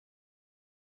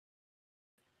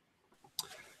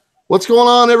What's going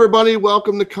on, everybody?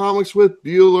 Welcome to Comics with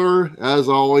Bueller. As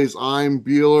always, I'm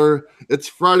Bueller. It's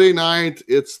Friday night.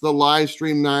 It's the live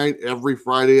stream night every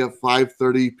Friday at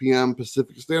 5:30 p.m.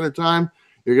 Pacific Standard Time.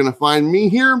 You're going to find me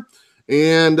here.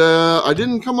 And I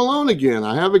didn't come alone again.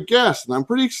 I have a guest, and I'm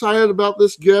pretty excited about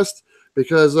this guest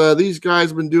because these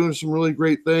guys have been doing some really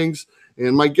great things.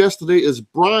 And my guest today is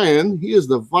Brian. He is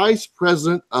the Vice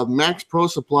President of Max Pro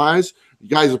Supplies. You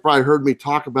guys have probably heard me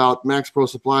talk about Max Pro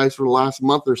Supplies for the last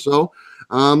month or so.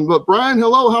 But Brian,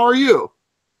 hello, how are you?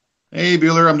 Hey,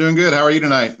 Bueller, I'm doing good. How are you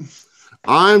tonight?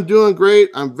 I'm doing great.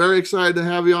 I'm very excited to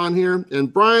have you on here.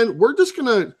 And Brian, we're just going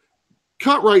to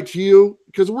cut right to you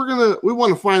because we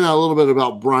want to find out a little bit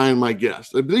about Brian, my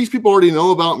guest. These people already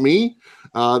know about me.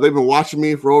 They've been watching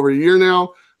me for over a year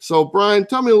now. So Brian,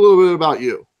 tell me a little bit about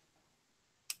you.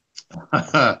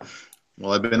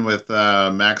 Well, I've been with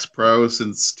Max Pro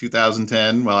since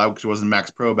 2010. Well, I wasn't Max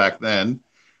Pro back then,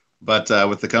 but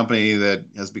with the company that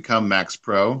has become Max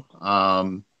Pro.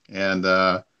 I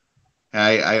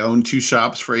own two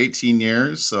shops for 18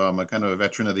 years, so I'm a kind of a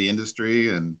veteran of the industry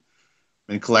and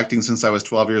been collecting since I was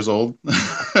 12 years old.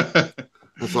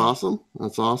 That's awesome.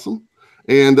 That's awesome.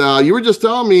 And you were just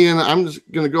telling me, and I'm just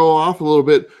going to go off a little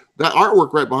bit, that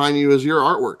artwork right behind you is your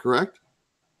artwork, correct?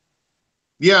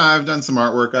 Yeah, I've done some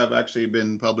artwork. I've actually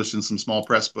been published in some small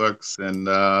press books and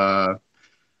a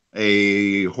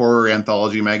horror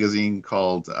anthology magazine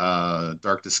called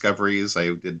Dark Discoveries.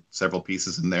 I did several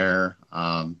pieces in there.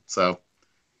 So,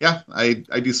 yeah, I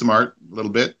do some art a little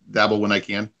bit, dabble when I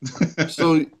can.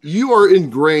 So you are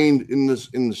ingrained in this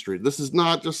industry. This is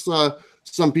not just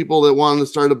some people that wanted to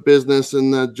start a business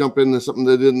and jump into something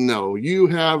they didn't know. You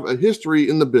have a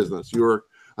history in the business. You're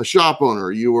a shop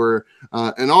owner, you were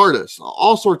an artist,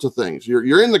 all sorts of things.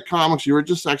 You're in the comics. You were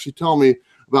just actually telling me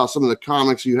about some of the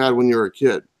comics you had when you were a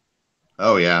kid.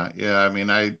 Oh yeah. I mean,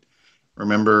 I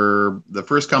remember the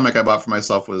first comic I bought for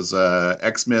myself was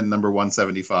X-Men number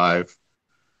 175.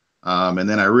 And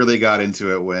then I really got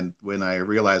into it when I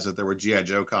realized that there were G.I.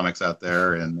 Joe comics out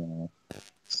there and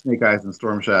Snake Eyes and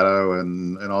Storm Shadow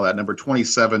and all that. Number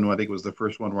 27, I think, was the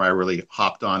first one where I really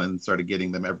hopped on and started getting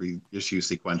them every issue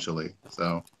sequentially.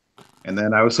 So, and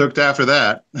then I was hooked after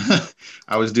that.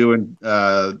 I was doing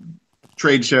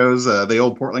trade shows, the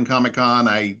old Portland Komikhan.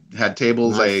 I had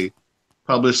tables. Nice. I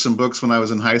published some books when I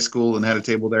was in high school and had a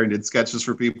table there and did sketches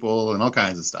for people and all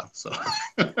kinds of stuff. So,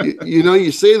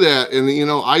 you say that, and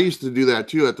I used to do that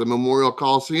too at the Memorial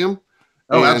Coliseum.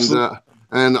 Oh, absolutely.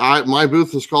 And my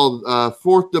booth is called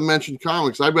Fourth Dimension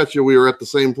Comics. I bet you we were at the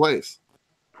same place.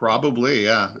 Probably,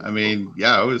 yeah. I mean,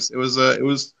 yeah, it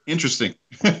was interesting.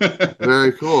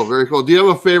 Very cool, very cool. Do you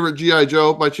have a favorite G.I.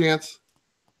 Joe by chance?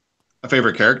 A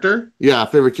favorite character? Yeah,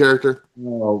 favorite character.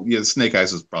 Well, yeah, Snake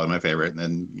Eyes is probably my favorite, and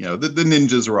then the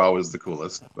ninjas were always the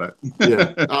coolest. But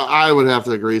yeah, I would have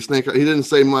to agree. Snake. He didn't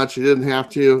say much. He didn't have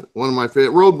to. One of my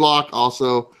favorite. Roadblock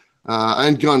also,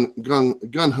 and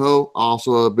Gun Ho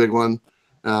also a big one.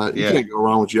 You can't go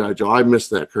wrong with G.I. Joe. I miss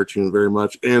that cartoon very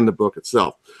much and the book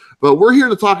itself. But we're here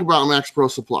to talk about Max Pro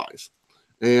Supplies.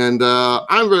 And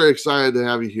I'm very excited to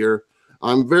have you here.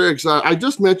 I'm very excited. I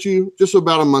just met you just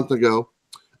about a month ago.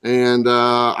 And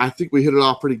I think we hit it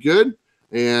off pretty good.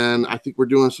 And I think we're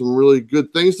doing some really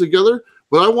good things together.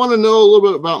 But I want to know a little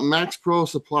bit about Max Pro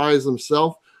Supplies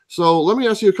themselves. So let me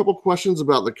ask you a couple questions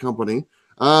about the company.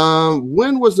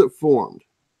 When was it formed?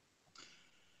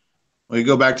 We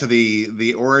go back to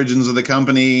the origins of the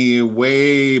company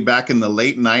way back in the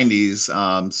late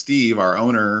 90s. Steve, our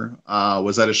owner,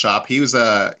 was at a shop. He's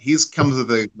comes to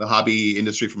the hobby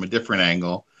industry from a different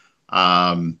angle.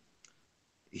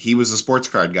 He was a sports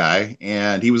card guy,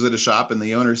 and he was at a shop, and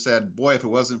the owner said, boy, if it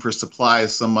wasn't for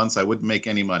supplies, some months I wouldn't make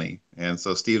any money. And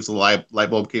so Steve's light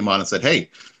bulb came on and said,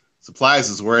 hey, supplies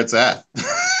is where it's at.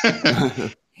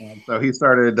 And so he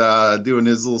started doing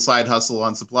his little side hustle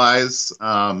on supplies,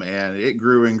 and it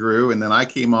grew and grew. And then I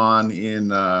came on in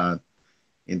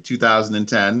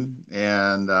 2010,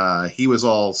 and he was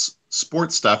all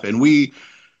sports stuff. And we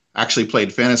actually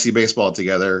played fantasy baseball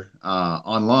together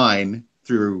online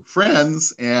through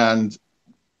friends. And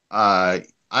I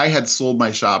had sold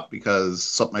my shops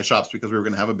because we were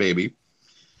going to have a baby.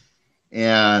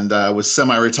 And was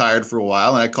semi-retired for a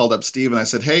while. And I called up Steve and I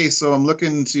said, hey, so I'm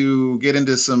looking to get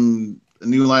into a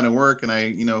new line of work. And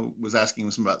I, was asking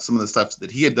him about some of the stuff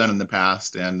that he had done in the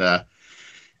past. And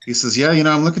he says, yeah,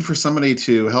 I'm looking for somebody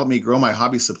to help me grow my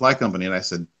hobby supply company. And I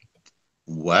said,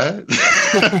 what? And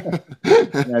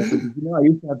I said, I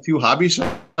used to have two hobby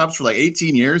shops for like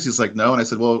 18 years. He's like, no. And I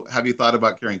said, well, have you thought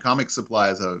about carrying comic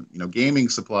supplies, gaming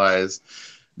supplies,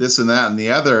 this and that and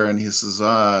the other? And he says,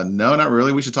 no, not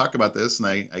really. We should talk about this. And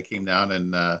I came down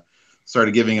and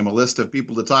started giving him a list of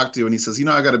people to talk to, and he says, "You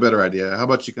know, I got a better idea. How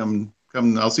about you come?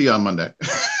 I'll see you on Monday."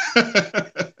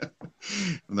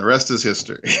 And the rest is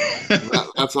history.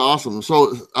 That's awesome.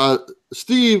 So,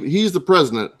 Steve, he's the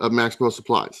president of Max Pro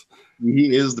Supplies.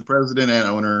 He is the president and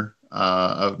owner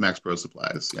of Max Pro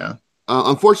Supplies. Yeah.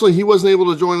 Unfortunately, he wasn't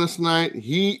able to join us tonight.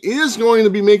 He is going to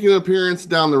be making an appearance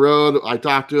down the road. I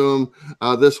talked to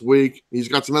him this week. He's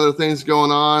got some other things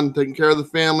going on, taking care of the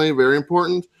family, very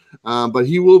important. But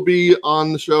he will be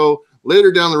on the show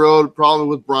later down the road, probably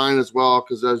with Brian as well,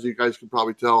 because as you guys can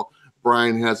probably tell,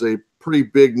 Brian has a pretty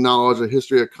big knowledge of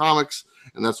history of comics,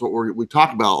 and that's what we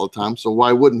talk about all the time. So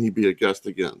why wouldn't he be a guest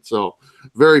again? So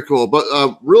very cool. But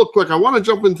real quick, I want to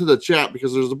jump into the chat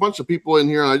because there's a bunch of people in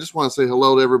here, and I just want to say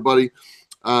hello to everybody.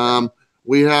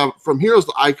 We have from Heroes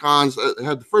to Icons,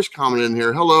 had the first comment in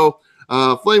here. Hello,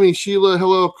 Flaming Sheila.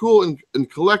 Hello, cool and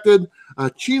collected.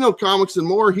 Chino Comics and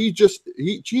More.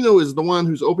 Chino is the one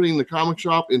who's opening the comic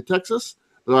shop in Texas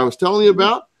that I was telling you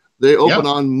about. They open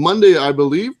on Monday, I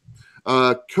believe.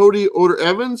 Cody Oder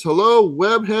Evans. Hello.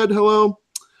 Webhead. Hello.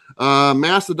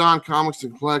 Mastodon Comics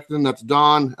and Collecting. That's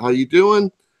Don. How you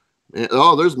doing? And,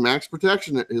 there's Max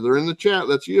Protection. They're in the chat.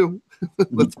 That's you.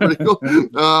 That's pretty cool.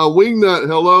 Wingnut.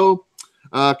 Hello.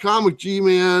 Comic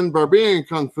G-Man. Barbarian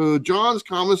Kung Fu. John's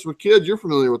Comics with Kids. You're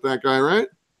familiar with that guy, right?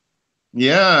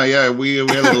 Yeah. We had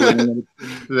a little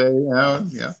today.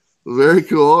 Yeah. Very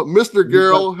cool. Mr.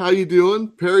 Garrell, how you doing?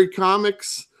 Perry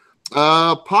Comics.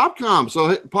 Popcom.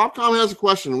 So Popcom has a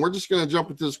question. We're just going to jump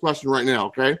into this question right now,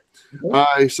 okay?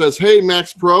 He says, "Hey,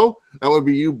 Max Pro," that would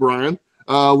be you, Brian.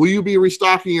 Will you be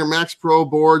restocking your Max Pro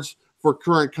boards for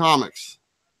current comics?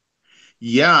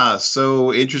 Yeah,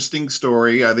 so interesting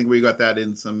story. I think we got that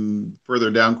in some further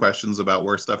down questions about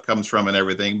where stuff comes from and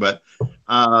everything. But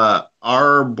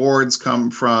our boards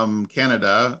come from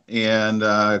Canada and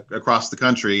across the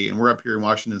country, and we're up here in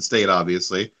Washington State,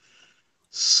 obviously.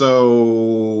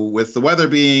 So with the weather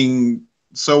being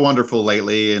so wonderful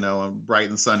lately, bright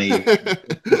and sunny,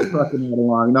 trucking it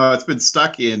along. No, it's been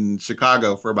stuck in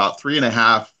Chicago for about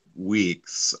 3.5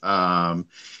 weeks. And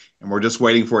we're just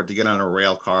waiting for it to get on a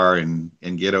rail car and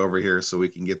get over here so we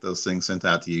can get those things sent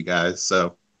out to you guys.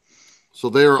 So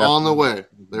they're on the way.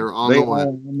 They're on the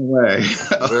way.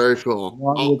 Very cool.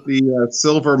 Along with the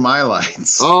silver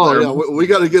MaxLites. Oh, yeah. We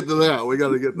got to get to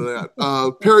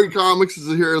that. Perry Comics is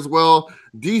here as well.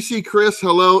 DC Chris,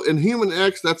 hello. And Human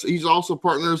X, he's also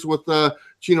partners with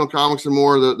Chino Comics and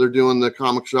More. They're doing the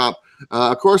comic shop.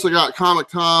 Of course, I got Comic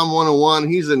Tom 101.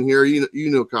 He's in here. You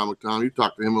know Comic Tom. You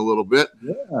talked to him a little bit.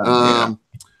 Yeah.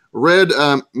 Red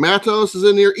Matos is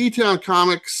in here. E-Town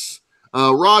Comics.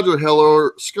 Roger, hello.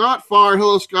 Scott Farr,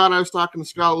 hello, Scott. I was talking to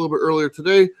Scott a little bit earlier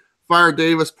today. Fire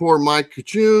Davis, poor Mike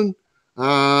Kachun.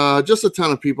 Just a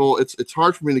ton of people. It's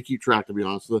hard for me to keep track, to be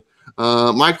honest with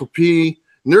you. Michael P.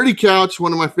 Nerdy Couch,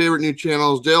 one of my favorite new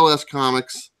channels. JLS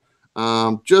Comics.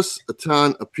 Just a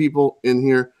ton of people in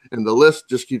here, and the list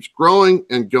just keeps growing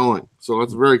and going. So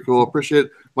that's very cool. Appreciate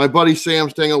it. My buddy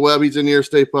Sam's Tangled Web, he's in here.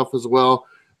 Stay Puff as well.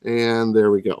 And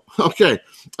there we go. Okay.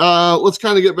 Let's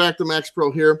kind of get back to Max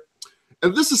Pro here.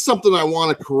 And this is something I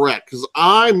want to correct because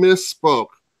I misspoke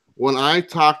when I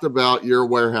talked about your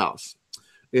warehouse.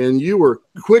 And you were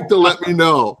quick to let me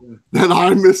know that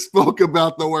I misspoke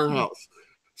about the warehouse.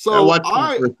 So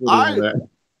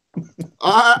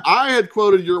I had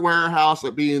quoted your warehouse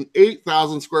at being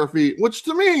 8,000 square feet, which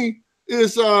to me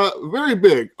is very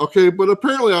big. Okay, but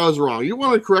apparently I was wrong. You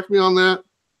want to correct me on that?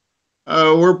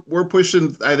 We're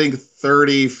pushing, I think,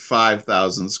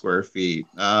 35,000 square feet.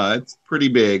 It's pretty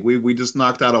big. We just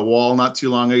knocked out a wall not too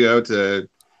long ago to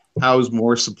house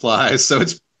more supplies, so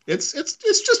it's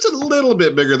just a little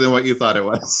bit bigger than what you thought it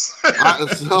was. So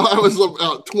I was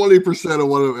about 20% of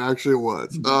what it actually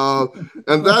was,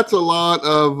 and that's a lot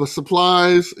of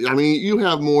supplies. I mean, you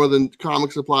have more than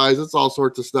comic supplies. It's all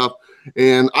sorts of stuff.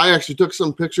 And I actually took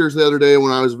some pictures the other day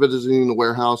when I was visiting the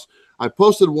warehouse. I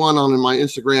posted one on my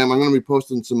Instagram. I'm going to be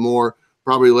posting some more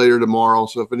probably later tomorrow.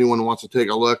 So if anyone wants to take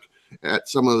a look at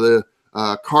some of the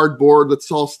cardboard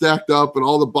that's all stacked up and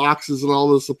all the boxes and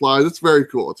all the supplies, it's very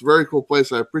cool. It's a very cool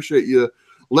place. I appreciate you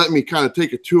letting me kind of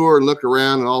take a tour and look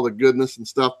around and all the goodness and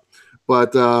stuff.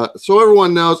 But so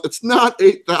everyone knows, it's not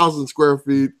 8,000 square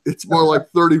feet. It's more like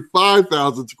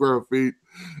 35,000 square feet.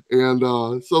 And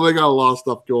so they got a lot of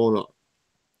stuff going on.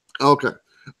 Okay.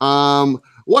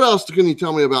 What else can you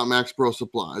tell me about Max Pro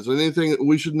Supplies? Anything that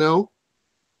we should know?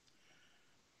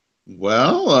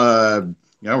 Well,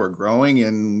 we're growing,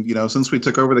 and since we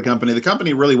took over the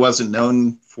company really wasn't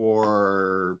known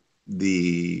for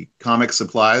the comic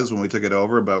supplies when we took it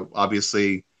over, but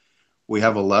obviously we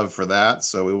have a love for that,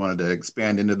 so we wanted to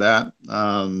expand into that.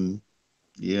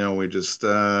 we're just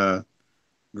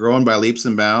growing by leaps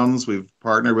and bounds. We've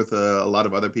partnered with a lot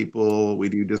of other people. We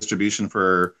do distribution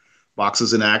for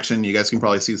Boxes in Action. You guys can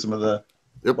probably see some of the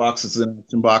Boxes in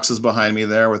Action boxes behind me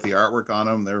there with the artwork on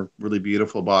them. They're really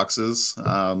beautiful boxes.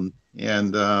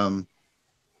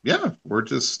 Yeah, we're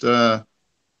just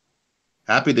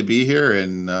happy to be here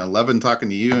and loving talking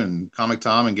to you and Comic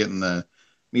Tom and getting to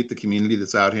meet the community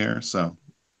that's out here. So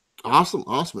awesome.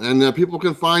 And people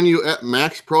can find you at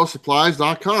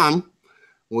maxprosupplies.com,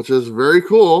 which is very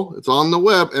cool. It's on the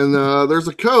web, and there's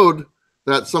a code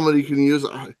that somebody can use.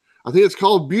 I think it's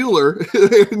called Bueller,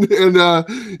 and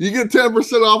you get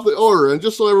 10% off the order. And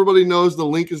just so everybody knows, the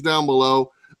link is down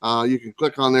below. You can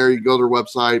click on there. You can go to their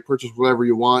website, purchase whatever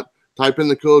you want. Type in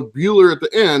the code Bueller at the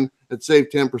end and save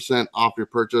 10% off your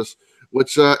purchase.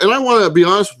 Which, and I want to be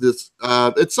honest with this,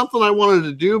 it's something I wanted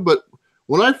to do, but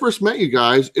when I first met you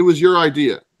guys, it was your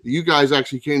idea. You guys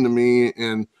actually came to me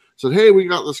and said, hey, we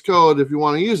got this code if you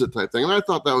want to use it type thing. And I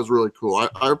thought that was really cool.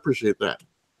 I appreciate that.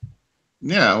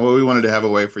 Yeah, well, we wanted to have a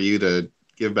way for you to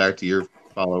give back to your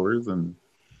followers and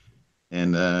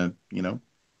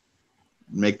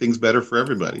make things better for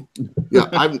everybody. Yeah,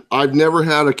 I've never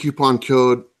had a coupon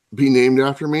code be named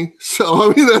after me.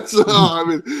 So I mean that's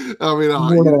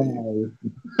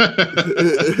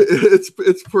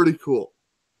it's pretty cool.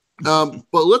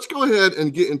 But let's go ahead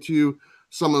and get into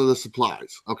some of the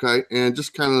supplies, okay, and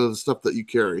just kind of the stuff that you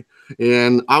carry.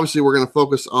 And obviously, we're going to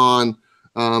focus on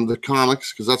the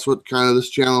comics because that's what kind of this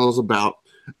channel is about.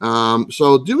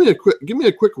 So, give me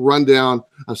a quick rundown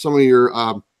of some of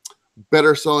your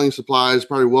better selling supplies,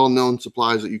 probably well-known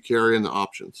supplies that you carry, and the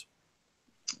options.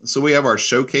 So we have our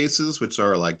showcases, which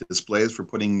are like displays for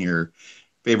putting your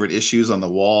favorite issues on the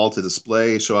wall to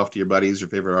display, show off to your buddies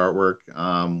your favorite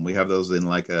artwork. We have those in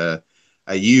like a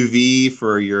UV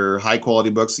for your high quality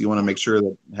books that you want to make sure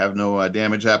that have no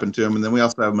damage happen to them. And then we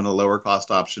also have them in a lower cost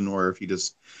option, where if you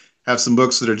just have some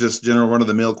books that are just general run of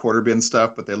the mill quarter bin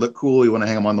stuff, but they look cool, you want to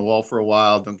hang them on the wall for a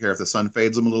while, don't care if the sun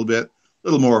fades them a little bit, a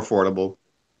little more affordable.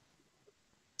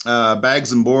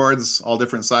 Bags and boards, all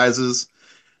different sizes.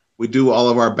 We do all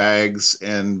of our bags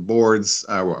and boards,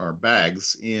 our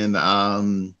bags in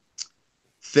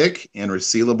thick and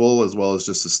resealable, as well as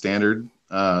just a standard.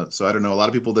 So I don't know, a lot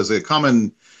of people, there's a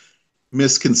common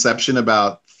misconception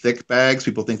about thick bags.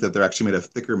 People think that they're actually made of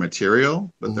thicker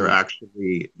material, but they're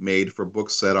actually made for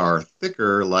books that are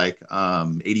thicker, like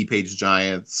 80-page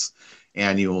giants,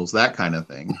 annuals, that kind of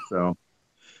thing. So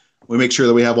we make sure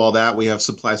that we have all that. We have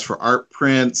supplies for art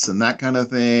prints and that kind of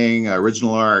thing,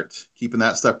 original art, keeping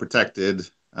that stuff protected,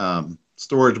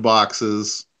 storage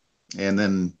boxes, and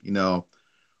then,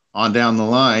 on down the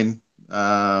line,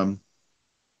 the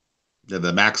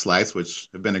MaxLites, which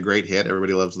have been a great hit.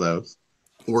 Everybody loves those.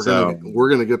 We're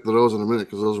gonna get to those in a minute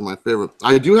because those are my favorite.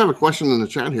 I do have a question in the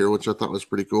chat here, which I thought was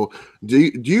pretty cool. Do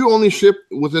you only ship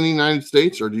within the United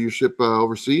States, or do you ship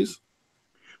overseas?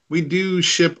 We do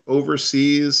ship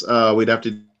overseas. We'd have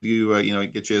to do,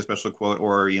 get you a special quote,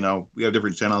 or, we have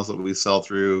different channels that we sell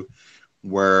through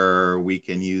where we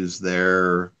can use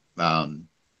their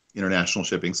international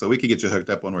shipping. So we could get you hooked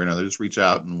up one way or another. Just reach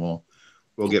out and we'll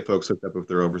get folks hooked up if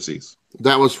they're overseas.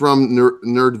 That was from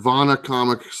Nerdvana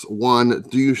Comics 1.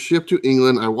 Do you ship to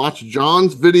England? I watched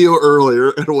John's video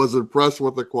earlier and was impressed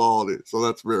with the quality. So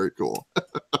that's very cool.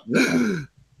 Yeah.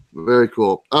 Very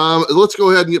cool. Let's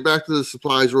go ahead and get back to the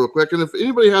supplies real quick. And if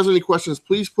anybody has any questions,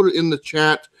 please put it in the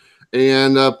chat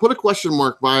and put a question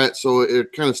mark by it so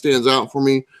it kind of stands out for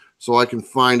me so I can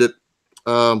find it.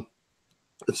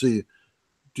 Let's see.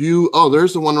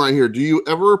 There's the one right here. Do you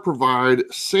ever provide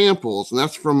samples? And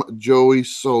that's from Joey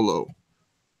Solo.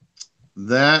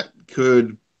 That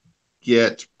could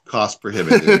get cost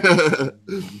prohibitive.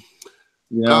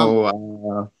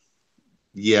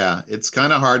 Yeah, it's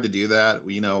kind of hard to do that.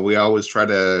 We always try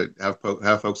to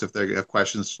have folks, if they have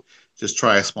questions, just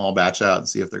try a small batch out and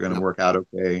see if they're going to work out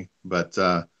okay. But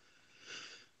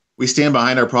we stand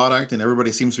behind our product, and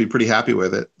everybody seems to be pretty happy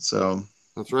with it. So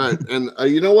that's right. And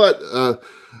you know what?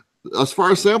 As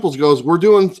far as samples goes, we're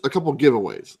doing a couple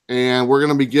giveaways, and we're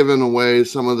going to be giving away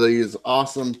some of these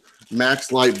awesome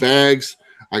MaxLite bags.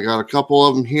 I got a couple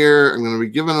of them here. I'm going to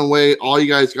be giving away. All you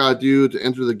guys got to do to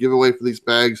enter the giveaway for these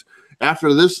bags,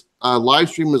 after this live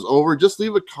stream is over, just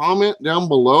leave a comment down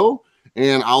below,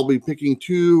 and I'll be picking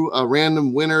 2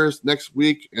 random winners next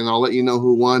week, and I'll let you know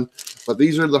who won. But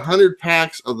these are the 100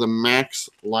 packs of the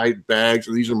MaxLite bags,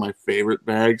 and these are my favorite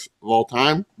bags of all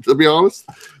time, to be honest.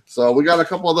 So we got a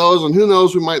couple of those, and who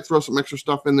knows, we might throw some extra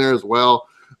stuff in there as well.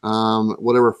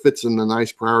 Whatever fits in the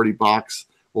nice priority box,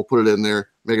 we'll put it in there,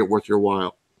 make it worth your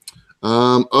while.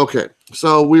 Okay,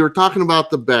 so we were talking about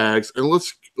the bags, and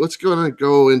let's let's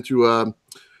go into.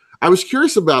 I was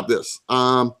curious about this.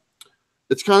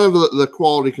 It's kind of the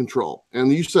quality control,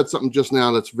 and you said something just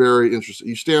now that's very interesting.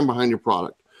 You stand behind your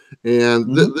product,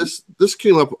 and this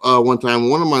came up one time.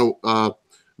 One of my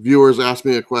viewers asked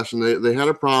me a question. They had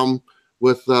a problem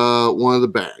with one of the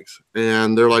bags,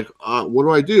 and they're like, "What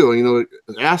do I do?" And,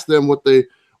 ask them what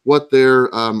their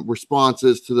response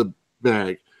is to the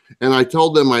bag. And I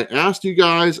told them I asked you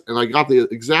guys, and I got the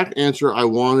exact answer I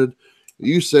wanted.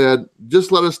 You said,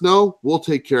 "Just let us know. We'll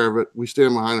take care of it. We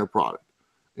stand behind our product."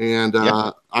 And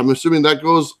I'm assuming that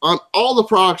goes on all the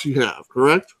products you have,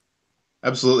 correct?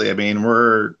 Absolutely. I mean,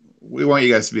 we want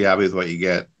you guys to be happy with what you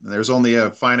get. There's only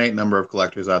a finite number of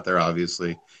collectors out there,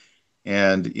 obviously.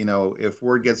 And, if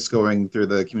word gets going through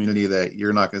the community that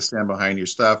you're not going to stand behind your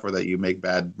stuff or that you make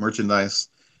bad merchandise,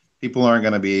 you're not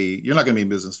going to be in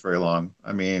business very long.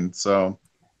 I mean, so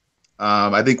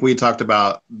I think we talked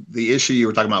about the issue you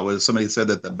were talking about was somebody said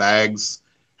that the bags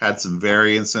had some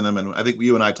variance in them. And I think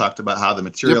you and I talked about how the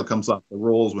material comes off the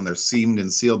rolls when they're seamed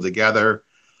and sealed together.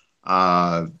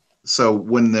 So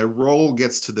when the roll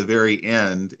gets to the very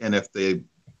end, and if the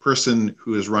person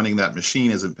who is running that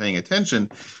machine isn't paying attention,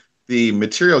 the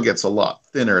material gets a lot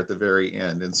thinner at the very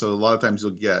end. And so a lot of times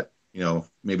you'll get,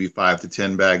 maybe 5 to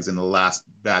 10 bags in the last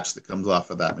batch that comes off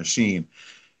of that machine.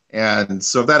 And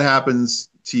so if that happens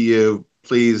to you,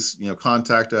 please,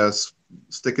 contact us,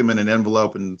 stick them in an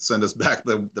envelope and send us back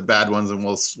the bad ones, and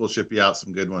we'll ship you out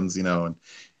some good ones, and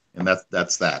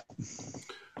that's that.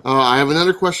 I have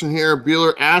another question here.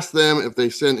 Bueller asked them if they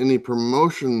send any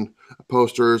promotion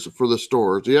posters for the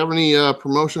stores. Do you have any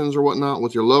promotions or whatnot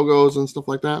with your logos and stuff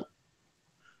like that?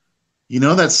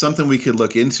 That's something we could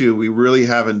look into. We really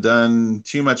haven't done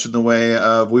too much in the way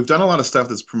of, we've done a lot of stuff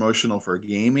that's promotional for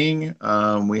gaming.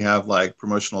 We have like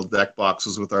promotional deck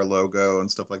boxes with our logo and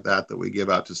stuff like that we give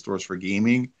out to stores for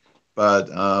gaming. But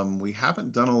we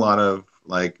haven't done a lot of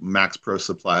like Max Pro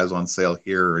supplies on sale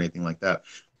here or anything like that.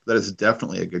 That is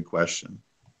definitely a good question.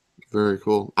 Very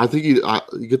cool. I think you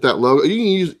get that logo.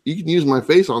 You can use my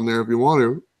face on there if you want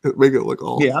to. Make it look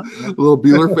all a little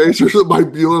Bueller face or my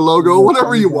Bueller logo,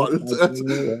 whatever you want.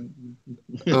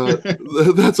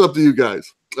 That's up to you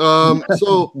guys.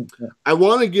 So I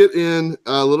want to get in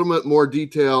a little bit more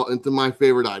detail into my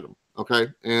favorite item. Okay.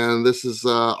 And this is,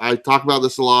 I talk about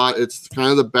this a lot. It's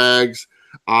kind of the bags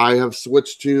I have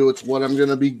switched to. It's what I'm going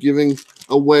to be giving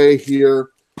away here.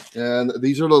 And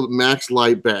these are the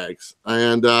MaxLite bags.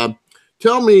 And,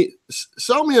 sell me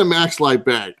a MaxLite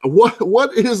bag.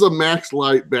 What is a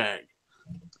MaxLite bag?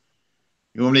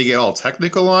 You want me to get all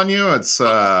technical on you? It's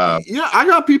yeah, I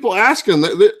got people asking.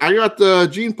 I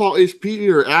got Gene Paul Ace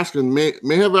Peter asking.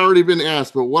 May have already been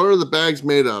asked, but what are the bags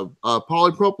made of?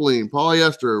 Polypropylene,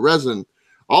 polyester, resin,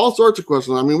 all sorts of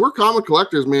questions. I mean, we're comic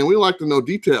collectors, man. We like to know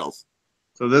details.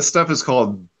 So this stuff is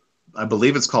called, I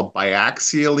believe it's called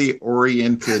biaxially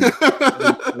oriented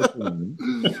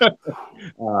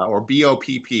or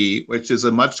BOPP, which is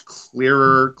a much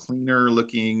clearer, cleaner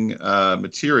looking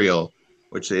material,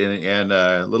 and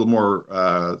a little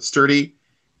more sturdy.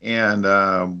 And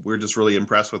we're just really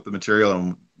impressed with the material.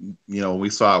 And, when we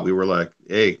saw it, we were like,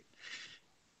 hey,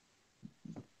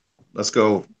 let's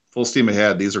go full steam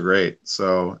ahead. These are great.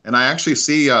 So, and I actually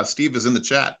see Steve is in the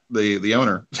chat, the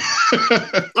owner.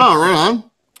 Oh, right on.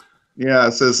 Yeah,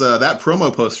 it says that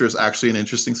promo poster is actually an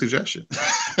interesting suggestion.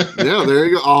 Yeah, there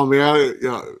you go. Oh man,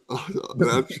 yeah,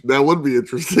 that would be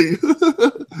interesting.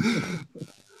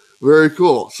 Very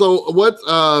cool. So, what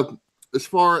as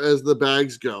far as the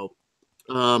bags go,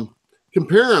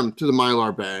 compare them to the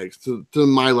Mylar bags, to the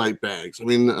MaxLite bags. I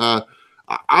mean,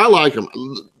 I like them.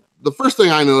 The first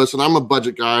thing I notice, and I'm a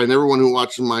budget guy, and everyone who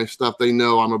watches my stuff, they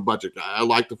know I'm a budget guy. I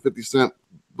like the 50-cent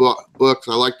books.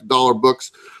 I like the dollar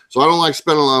books. So I don't like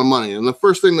spending a lot of money. And the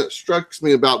first thing that strikes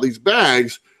me about these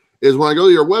bags is when I go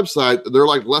to your website, they're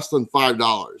like less than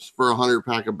 $5 for 100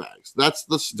 pack of bags. That's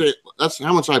that's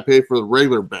how much I pay for the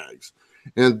regular bags.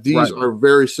 And these are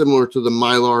very similar to the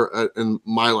Mylar and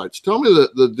MaxLites. Tell me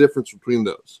the difference between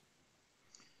those.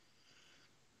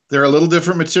 They're a little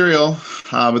different material,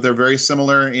 but they're very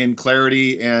similar in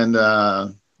clarity and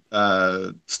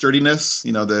sturdiness.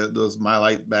 Those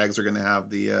MaxLite bags are going to have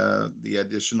the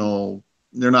additional.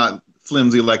 They're not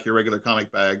flimsy like your regular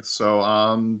comic bags. So,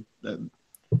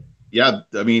 yeah,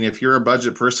 I mean, if you're a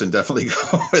budget person, definitely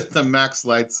go with the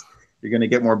MaxLites. You're going to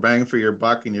get more bang for your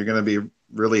buck, and you're going to be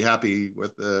really happy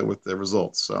with the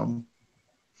results. So,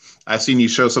 I've seen you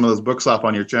show some of those books off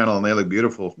on your channel, and they look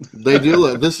beautiful. They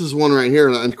do. This is one right here,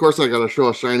 and of course, I got to show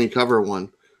a shiny cover one.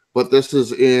 But this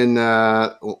is in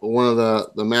one of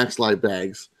the MaxLite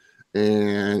bags.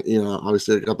 And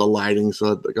obviously it got the lighting,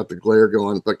 so it got the glare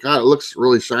going. But God, it looks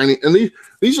really shiny. And the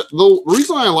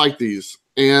reason I like these,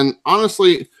 and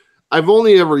honestly, I've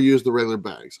only ever used the regular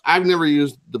bags. I've never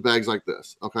used the bags like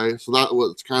this. Okay, so that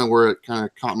was kind of where it kind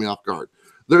of caught me off guard.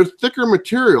 They're thicker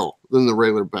material than the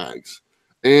regular bags.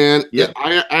 And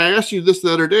I asked you this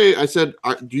the other day. I said,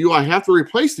 do I have to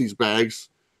replace these bags,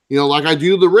 like I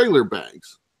do the regular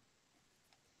bags?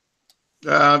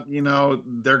 They're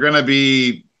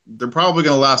probably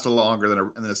going to last a lot longer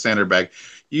than a standard bag.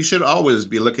 You should always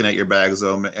be looking at your bags,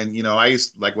 though. And, I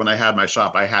used, like when I had my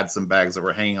shop, I had some bags that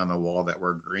were hanging on the wall that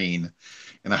were green.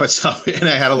 And I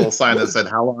had a little sign that said,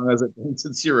 "How long has it been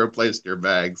since you replaced your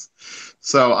bags?"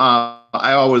 So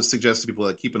I always suggest to people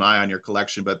to keep an eye on your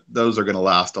collection, but those are going to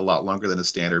last a lot longer than a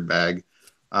standard bag.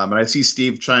 And I see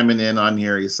Steve chiming in on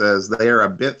here. He says they are a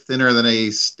bit thinner than a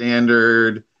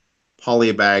standard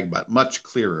poly bag, but much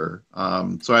clearer.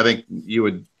 So I think you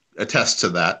would attest to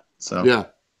that. So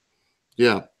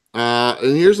yeah.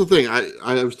 And here's the thing: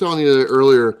 I was telling you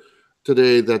earlier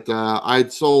today that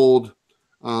I'd sold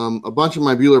a bunch of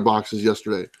my Bueller boxes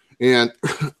yesterday, and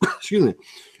excuse me,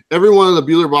 every one of the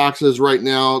Bueller boxes right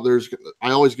now, I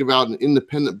always give out an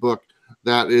independent book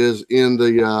that is in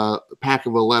the pack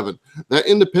of 11. That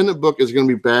independent book is going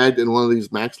to be bagged in one of these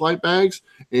MaxLite bags,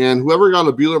 and whoever got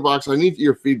a Bueller box, I need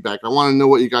your feedback. I want to know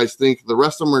what you guys think. The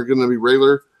rest of them are going to be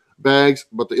regular bags,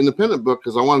 but the independent book,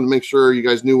 because I wanted to make sure you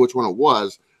guys knew which one it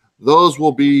was, those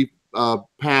will be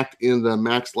packed in the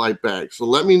MaxLite bag. So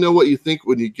let me know what you think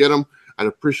when you get them. I'd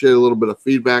appreciate a little bit of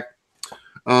feedback.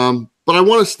 But I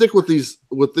want to stick with these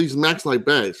MaxLite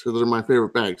bags because they're my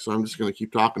favorite bags. So I'm just going to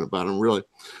keep talking about them, really.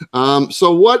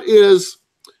 So what is,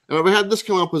 and I've had this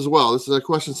come up as well. This is a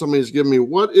question somebody's given me.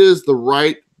 What is the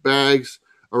right bags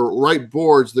or right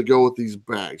boards that go with these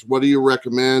bags? What do you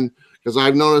recommend? Because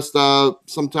I've noticed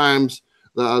sometimes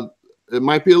it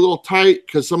might be a little tight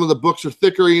because some of the books are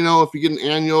thicker. If you get an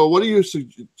annual, what do you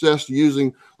suggest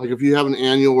using? Like if you have an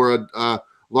annual or a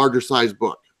larger size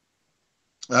book?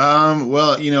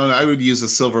 Well, I would use a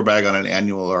silver bag on an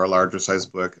annual or a larger size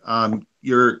book.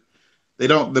 The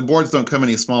boards don't come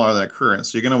any smaller than a current,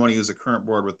 so you're going to want to use a current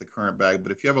board with the current bag.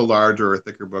 But if you have a larger or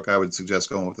thicker book, I would suggest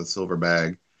going with a silver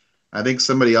bag. I think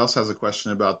somebody else has a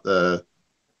question about the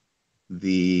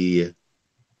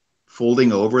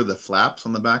folding over the flaps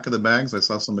on the back of the bags. I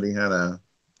saw somebody had a.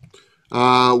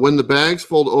 When the bags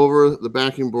fold over the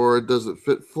backing board, does it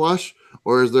fit flush,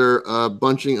 or is there a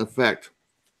bunching effect?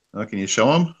 Oh, can you show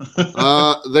them?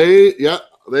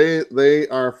 They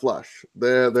are flush.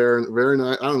 They're very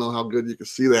nice. I don't know how good you can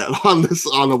see that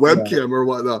on a webcam or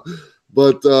whatnot,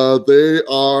 but they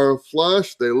are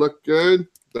flush. They look good.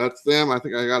 That's them. I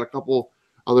think I got a couple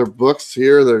other books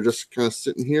here that are just kind of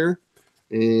sitting here,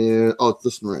 and it's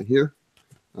this one right here.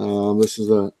 This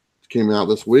came out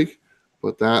this week,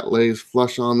 but that lays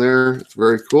flush on there. It's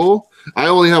very cool. I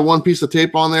only have one piece of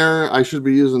tape on there. I should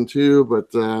be using two, but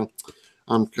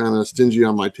I'm kind of stingy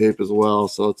on my tape as well,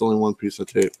 so it's only one piece of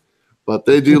tape. But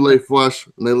they do lay flush,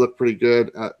 and they look pretty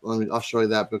good. I'll show you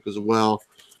that book as well.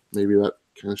 Maybe that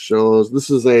kind of shows.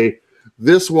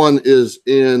 This one is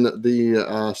in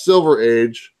the Silver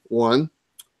Age one,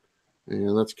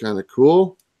 and that's kind of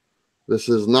cool. This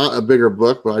is not a bigger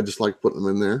book, but I just like putting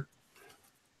them in there.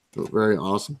 So very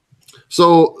awesome.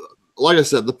 So, like I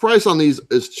said, the price on these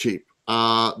is cheap.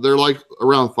 They're like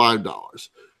around $5.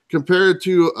 Compared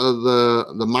to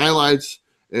the MyLites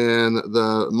and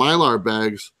the Mylar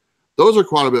bags, those are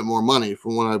quite a bit more money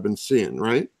from what I've been seeing,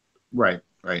 right? Right.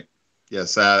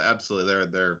 Yes, absolutely.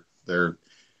 They're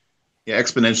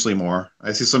exponentially more.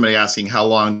 I see somebody asking how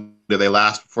long do they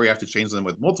last before you have to change them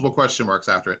with multiple question marks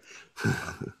after it.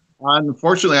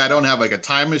 Unfortunately, I don't have like a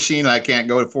time machine. I can't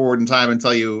go forward in time and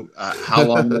tell you how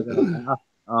long they're going to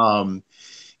last.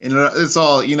 And it's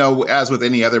all, as with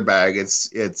any other bag,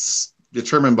 it's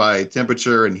determined by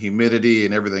temperature and humidity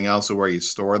and everything else of where you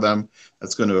store them.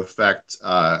 That's going to affect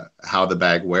how the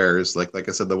bag wears. Like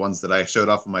I said, the ones that I showed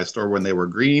off in my store when they were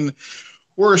green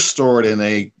were stored in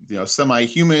a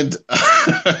semi-humid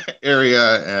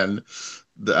area, and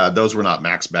those were not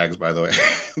Max bags, by the way.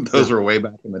 Those were way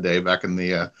back in the day, back in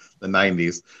the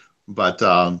 90s. But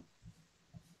so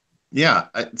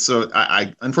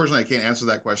I unfortunately I can't answer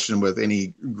that question with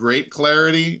any great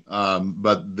clarity,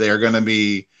 but they're going to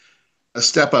be a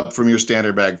step up from your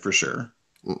standard bag for sure.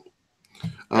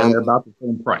 And they're about the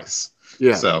same price.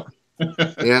 Yeah. So,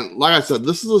 and like I said,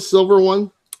 this is a silver one,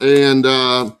 and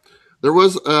there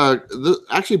was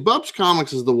actually Bub's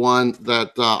Comics is the one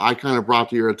that I kind of brought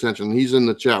to your attention. He's in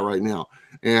the chat right now,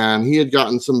 and he had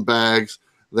gotten some bags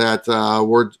that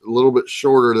were a little bit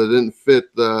shorter that didn't fit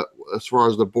as far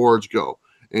as the boards go.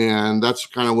 and that's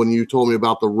kind of when you told me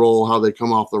about the roll, how they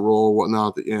come off the roll or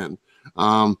whatnot at the end.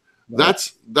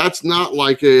 That's not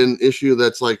like an issue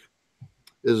that's like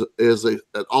it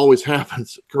always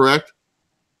happens, correct?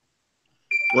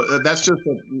 Well, that's not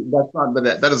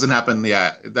that doesn't happen.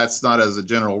 Yeah, that's not as a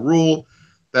general rule.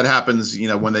 That happens,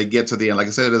 when they get to the end. Like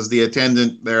I said, as the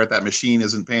attendant there at that machine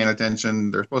isn't paying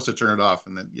attention, they're supposed to turn it off,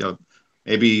 and then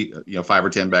maybe 5 or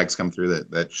 10 bags come through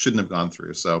that shouldn't have gone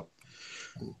through. So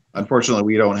unfortunately,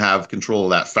 we don't have control of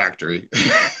that factory.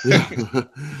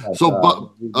 So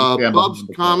Bub's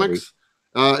Comics,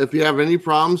 if you have any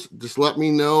problems, just let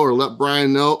me know or let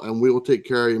Brian know, and we will take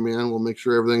care of you, man. We'll make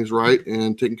sure everything's right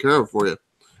and taken care of for you.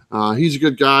 He's a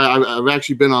good guy. I've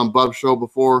actually been on Bub's show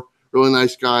before. Really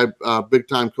nice guy, big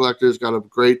time collector. He's got a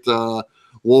great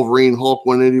Wolverine Hulk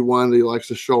 181 that he likes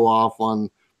to show off on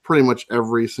pretty much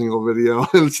every single video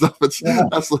and stuff.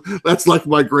 That's like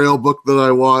my Grail book that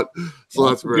I want. So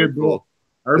that's very cool.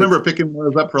 I remember picking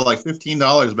those up for like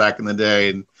 $15 back in the day,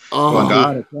 and going,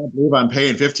 God, I can't believe I'm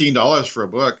paying $15 for a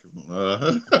book.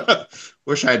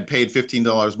 Wish I had paid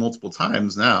 $15 multiple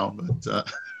times now, but.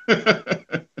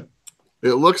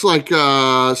 It looks like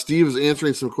Steve is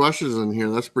answering some questions in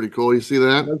here. That's pretty cool. You see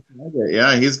that?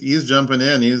 Yeah, he's jumping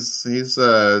in. He's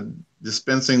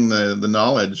dispensing the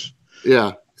knowledge.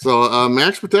 Yeah. So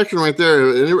Max Protection right there.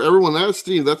 Everyone, that's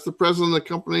Steve. That's the president of the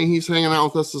company. He's hanging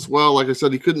out with us as well. Like I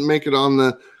said, he couldn't make it on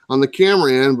the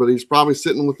camera end, but he's probably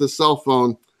sitting with his cell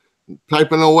phone,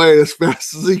 typing away as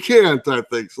fast as he can, type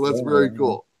thing. So that's very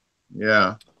cool.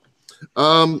 Yeah.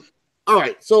 All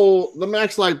right, so the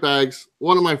MaxLite bags,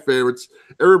 one of my favorites.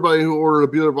 Everybody who ordered a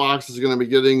Bueller box is going to be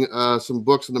getting some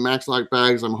books in the MaxLite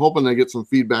bags. I'm hoping they get some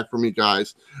feedback from you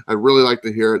guys. I'd really like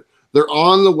to hear it. They're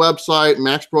on the website,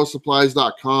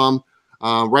 maxprosupplies.com.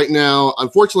 Right now,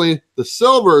 unfortunately, the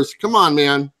silvers, come on,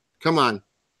 man. Come on.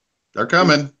 They're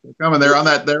coming. They're coming. They're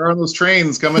on those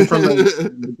trains coming from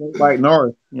the Great White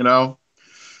North, But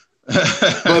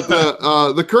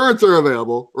the currents are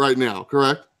available right now,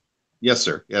 correct? Yes,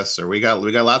 sir. Yes, sir. We got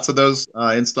lots of those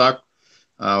in stock.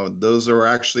 Those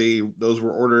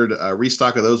were ordered.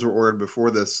 Restock of those were ordered before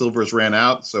the silvers ran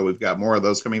out, so we've got more of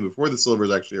those coming before the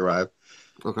silvers actually arrive.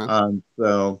 Okay.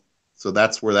 So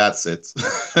that's where that sits.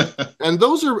 And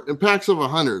those are packs of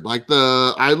 100. Like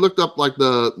I looked up like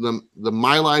the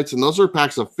MyLites, and those are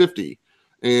packs of 50.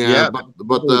 And yeah,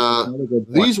 but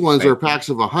these ones are packs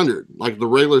of 100, like the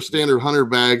regular standard 100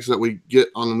 bags that we get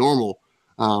on the normal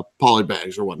poly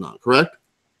bags or whatnot, correct?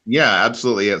 Yeah,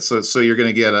 absolutely. Yeah. So you're going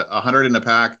to get 100 in a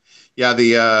pack. Yeah,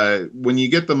 when you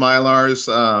get the Mylars,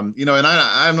 and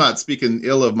I'm not speaking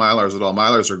ill of Mylars at all.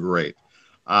 Mylars are great.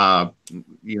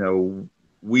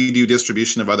 We do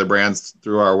distribution of other brands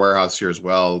through our warehouse here as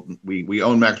well. We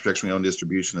own Max Protection, we own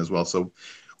distribution as well. So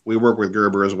we work with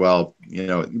Gerber as well.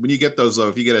 When you get those, though,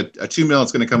 if you get a 2 mil,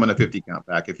 it's going to come in a 50 count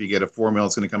pack. If you get a 4 mil,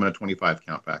 it's going to come in a 25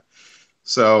 count pack.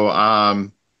 So,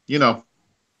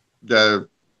 the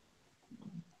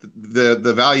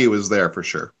value is there for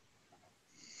sure.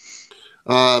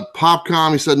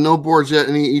 Popcom, he said no boards yet,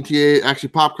 any ETA. Actually,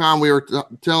 Popcom, we were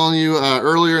telling you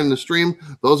earlier in the stream,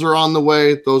 those are on the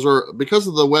way. Those are because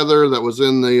of the weather that was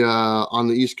in the on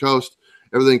the East Coast,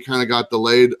 everything kind of got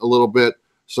delayed a little bit.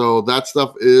 So that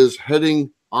stuff is heading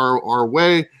our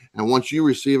way, and once you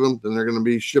receive them, then they're going to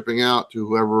be shipping out to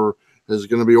whoever is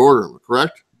going to be ordering them,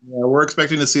 correct? Yeah, we're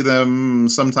expecting to see them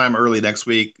sometime early next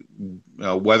week,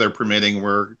 weather permitting.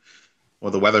 The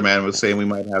weatherman was saying we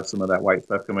might have some of that white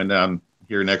stuff coming down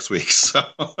here next week. So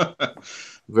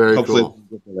very hopefully cool. It won't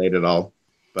get delayed at all.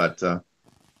 But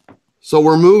so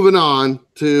we're moving on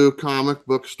to comic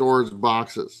book stores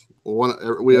boxes.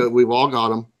 We've all got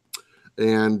them,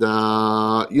 and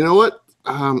you know what?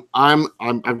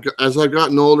 As I've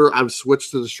gotten older, I've switched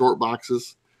to the short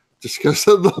boxes. Just because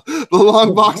the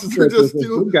long boxes are just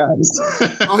too guys.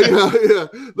 yeah,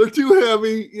 they're too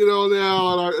heavy,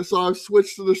 now. And so I've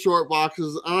switched to the short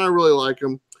boxes, and I really like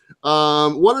them.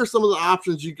 What are some of the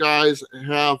options you guys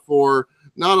have for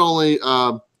not only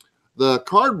the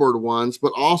cardboard ones,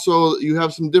 but also you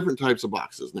have some different types of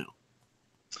boxes now?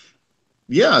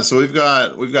 Yeah, so we've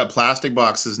got plastic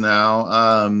boxes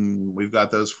now. We've got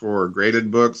those for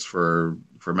graded books, for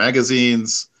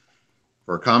magazines.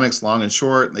 For comics, long and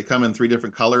short. They come in 3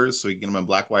 different colors, so you can get them in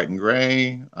black, white, and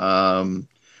gray.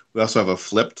 We also have a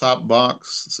flip top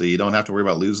box, so you don't have to worry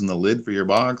about losing the lid for your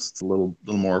box. It's a little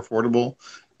more affordable.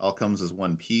 All comes as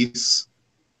one piece.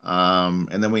 And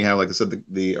then we have, like I said,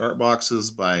 the art boxes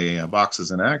by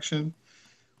Boxes in Action.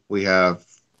 We have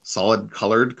solid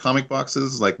colored comic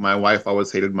boxes. Like my wife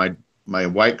always hated my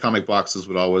white comic boxes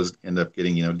would always end up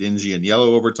getting dingy and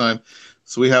yellow over time.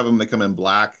 So we have them. They come in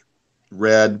black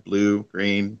red, blue,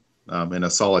 green, in a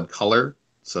solid color.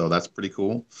 So that's pretty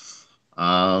cool.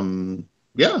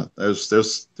 Yeah,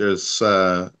 there's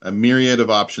a myriad of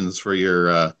options for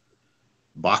your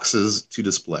boxes to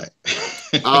display.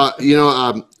 You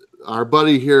know, our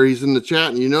buddy here, he's in the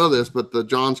chat, and you know this, but the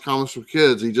John's Comics for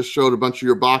Kids, he just showed a bunch of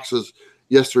your boxes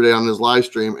yesterday on his live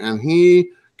stream, and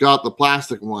he got the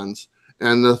plastic ones.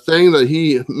 And the thing that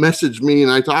he messaged me,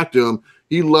 and I talked to him,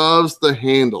 he loves the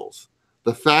handles.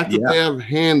 The fact that they have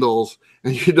handles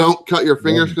and you don't cut your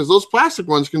fingers, because those plastic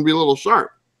ones can be a little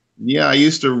sharp. Yeah, I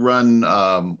used to run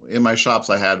in my shops.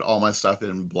 I had all my stuff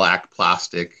in black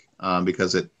plastic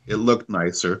because it looked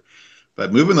nicer.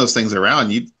 But moving those things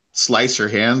around, you slice your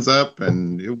hands up,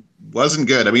 and it wasn't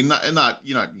good. I mean,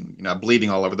 you're not bleeding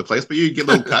all over the place, but you get a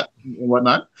little cut and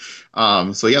whatnot.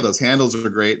 So yeah, those handles are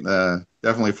great.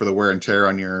 Definitely for the wear and tear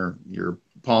on your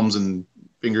palms and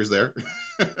fingers there.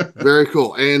 Very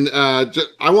cool. And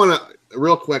I want to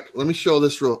real quick. Let me show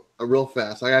this real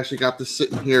fast. I actually got this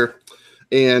sitting here,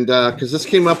 and because this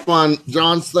came up on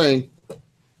John's thing.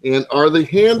 And are the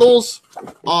handles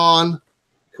on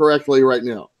correctly right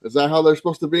now? Is that how they're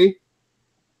supposed to be?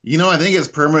 You know, I think it's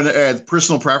permanent,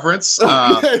 personal preference.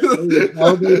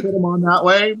 Probably put them on that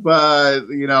way, but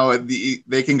you know,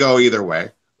 they can go either way.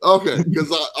 Okay,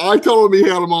 because I told him he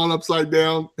had them on upside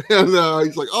down, and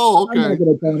he's like, "Oh, okay." I'm not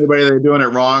going to tell anybody they're doing it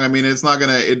wrong. I mean,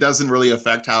 it doesn't really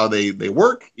affect how they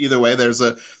work either way. There's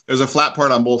a flat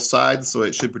part on both sides, so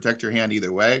it should protect your hand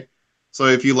either way. So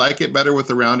if you like it better with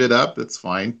the rounded up, it's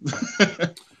fine.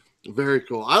 Very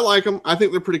cool. I like them. I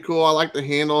think they're pretty cool. I like the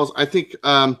handles. I think,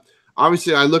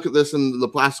 obviously, I look at this and the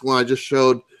plastic one I just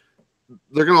showed.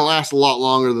 They're going to last a lot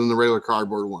longer than the regular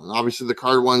cardboard one. Obviously, the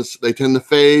card ones, they tend to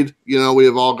fade. You know, we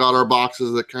have all got our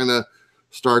boxes that kind of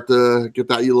start to get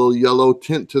that little yellow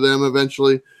tint to them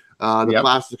eventually. The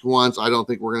plastic ones, I don't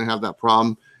think we're going to have that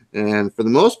problem. And for the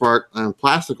most part,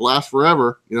 plastic lasts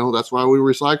forever. You know, that's why we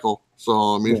recycle.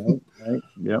 So, I mean,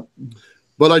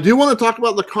 But I do want to talk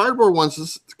about the cardboard ones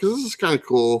because this is kind of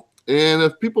cool. And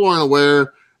if people aren't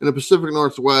aware, in the Pacific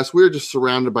Northwest, we're just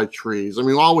surrounded by trees. I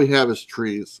mean, all we have is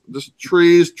trees, just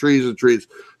trees, trees, and trees.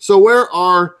 So where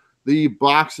are the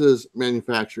boxes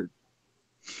manufactured?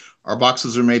 Our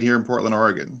boxes are made here in Portland,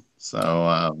 Oregon.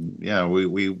 So, yeah,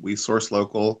 we source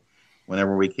local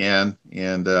whenever we can.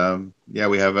 And, yeah,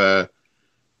 we have a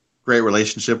great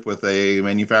relationship with a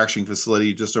manufacturing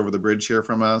facility just over the bridge here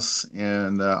from us.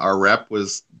 And our rep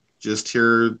was just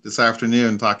here this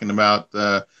afternoon talking about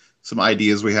some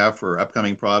ideas we have for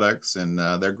upcoming products, and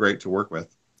they're great to work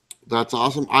with. That's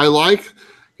awesome. I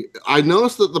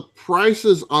noticed that the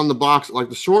prices on the box, like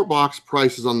the short box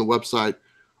prices on the website,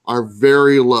 are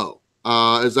very low.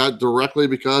 Is that directly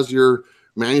because you're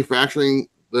manufacturing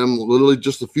them literally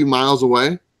just a few miles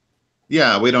away?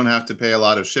 Yeah, we don't have to pay a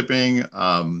lot of shipping.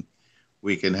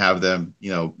 We can have them,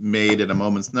 made at a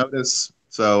moment's notice.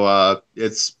 So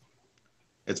it's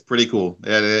pretty cool.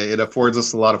 It affords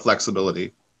us a lot of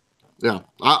flexibility. Yeah,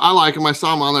 I like them. I saw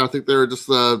them on there. I think they were just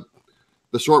the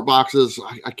short boxes.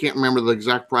 I can't remember the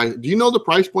exact price. Do you know the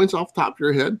price points off the top of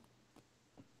your head?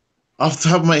 Off the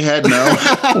top of my head,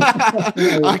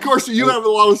 no. Of course, you have a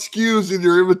lot of SKUs in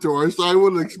your inventory, so I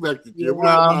wouldn't expect it. Yeah.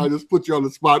 I just put you on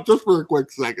the spot just for a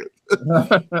quick second.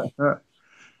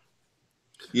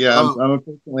 Yeah,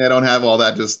 unfortunately, I don't have all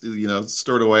that just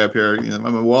stored away up here.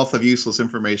 I'm a wealth of useless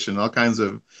information, all kinds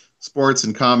of sports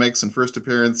and comics and first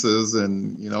appearances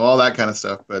and all that kind of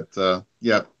stuff. But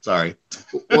yeah, sorry.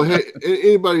 Well, hey,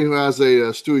 anybody who has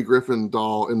a Stewie Griffin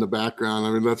doll in the background,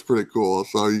 I mean, that's pretty cool.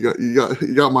 So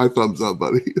you got my thumbs up,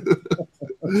 buddy.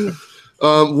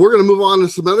 We're gonna move on to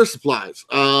some other supplies.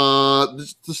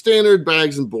 The standard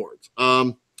bags and boards.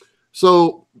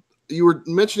 So you were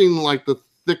mentioning like the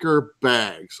thicker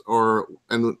bags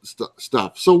and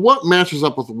stuff. So what matches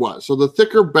up with what? So the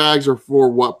thicker bags are for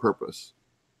what purpose?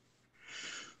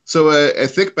 So a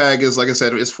thick bag is, like I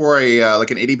said, is for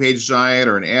like an 80-page giant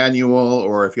or an annual,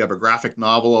 or if you have a graphic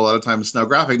novel. A lot of times now,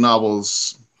 graphic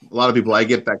novels. A lot of people, I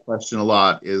get that question a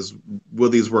lot: is will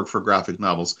these work for graphic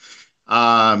novels?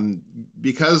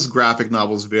 Because graphic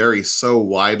novels vary so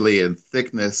widely in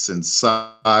thickness and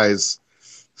size.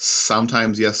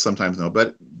 Sometimes yes, sometimes no.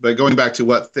 But going back to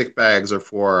what thick bags are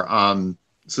for,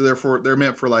 so they're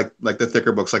meant for like the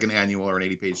thicker books, like an annual or an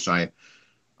 80-page giant.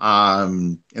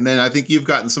 And then I think you've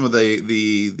gotten some of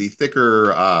the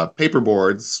thicker paper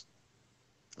boards,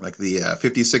 like the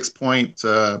 56-point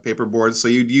paper boards. So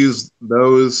you'd use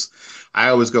those. I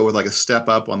always go with like a step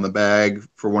up on the bag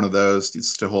for one of those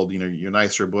to hold your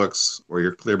nicer books or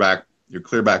your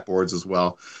clearback boards as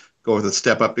well. Go with a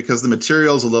step up because the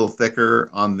material is a little thicker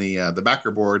on the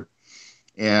backer board,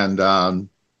 and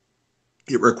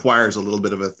it requires a little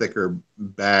bit of a thicker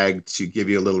bag to give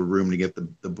you a little room to get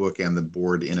the book and the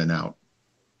board in and out.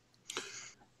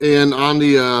 And on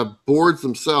the boards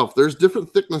themselves, there's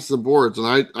different thicknesses of boards, and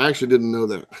I actually didn't know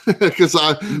that because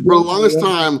for the longest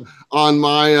time on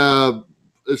my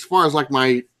as far as like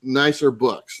my nicer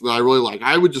books that I really like,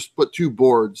 I would just put 2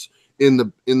 boards in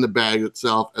the bag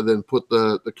itself, and then put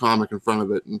the comic in front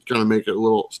of it and kind of make it a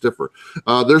little stiffer.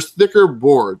 There's thicker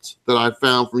boards that I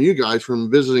found from you guys from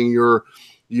visiting your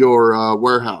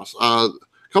warehouse. A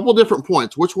couple different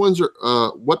points. Which ones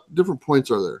are what different points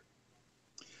are there?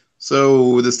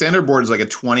 So the standard board is like a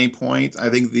 20 point. I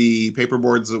think the paper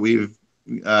boards that we've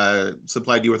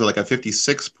supplied you with are like a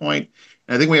 56 point.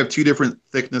 And I think we have 2 different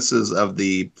thicknesses of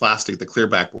the plastic, the clear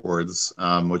back boards,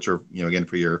 which are, again,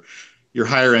 for your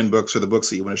higher end books or the books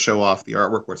that you want to show off the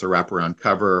artwork where it's a wraparound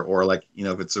cover, or like,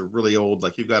 if it's a really old,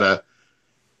 like you've got a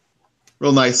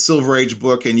real nice Silver Age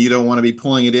book and you don't want to be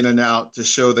pulling it in and out to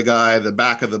show the guy the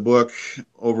back of the book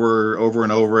over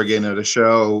and over again at a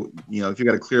show. If you've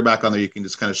got a clear back on there, you can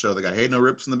just kind of show the guy, hey, no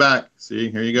rips in the back.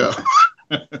 See, here you go.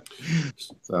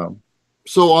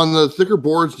 So on the thicker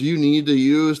boards, do you need to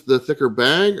use the thicker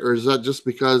bag, or is that just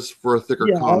because for a thicker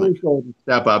comic?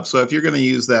 Step up. So if you're going to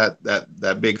use that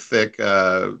big thick,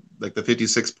 like the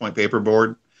 56 point paper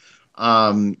board,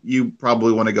 you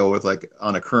probably want to go with like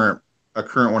on a current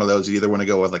one of those. You either want to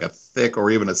go with like a thick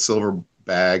or even a silver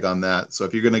bag on that. So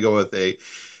if you're going to go with a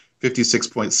 56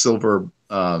 point silver,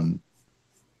 the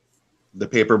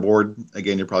paper board,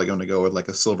 again, you're probably going to go with like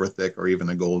a silver thick or even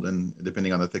a golden,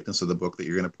 depending on the thickness of the book that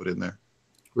you're going to put in there.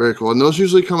 Very cool. And those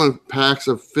usually come in packs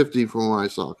of 50 from what I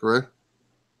saw, correct?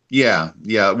 Yeah.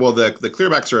 Well, the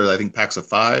clearbacks are, I think, packs of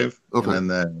 5. Okay. And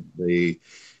then the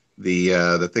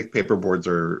thick paper boards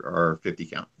are 50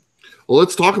 count. Well,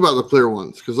 let's talk about the clear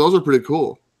ones, because those are pretty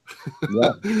cool.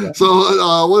 Yeah.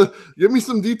 So give me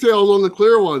some details on the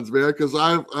clear ones, man, because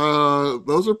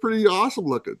those are pretty awesome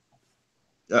looking.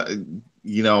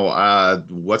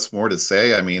 What's more to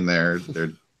say? I mean,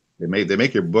 they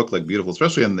make your book look beautiful,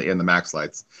 especially in the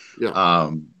MaxLites. Yeah.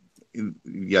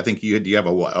 I think you have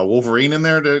a Wolverine in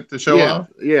there to show off.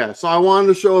 Yeah. So I wanted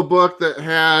to show a book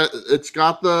that it's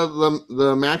got the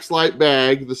MaxLite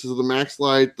bag. This is the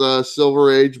MaxLite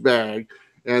Silver Age bag,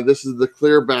 and this is the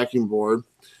clear backing board.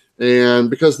 And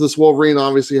because this Wolverine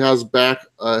obviously has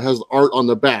art on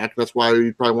the back, that's why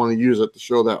you probably want to use it to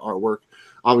show that artwork.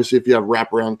 Obviously, if you have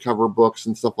wraparound cover books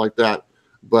and stuff like that.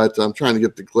 But I'm trying to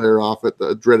get the glare off it,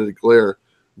 the dreaded glare.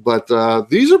 But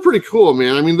these are pretty cool,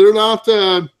 man. I mean, they're not.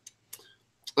 They're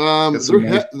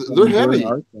heavy.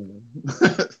 They're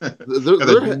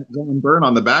burn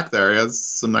on the back there. It has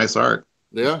some nice art.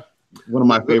 Yeah. One of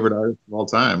my favorite artists of all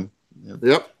time.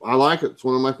 Yep, I like it. It's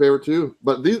one of my favorite too.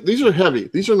 But these are heavy.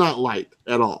 These are not light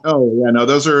at all. Oh yeah, no,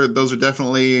 those are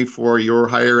definitely for your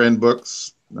higher end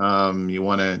books. You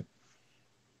want to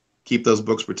keep those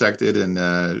books protected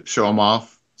and show them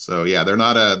off. So yeah, they're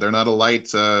not a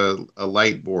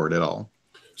light board at all.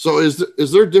 So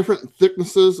is there different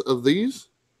thicknesses of these?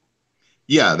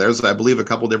 Yeah, there's, I believe, a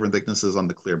couple different thicknesses on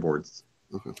the clear boards.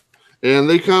 Okay. And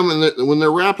they come, and when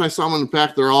they're wrapped, I saw them in the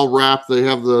pack, they're all wrapped. They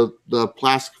have the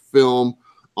plastic film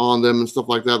on them and stuff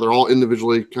like that. They're all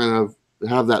individually kind of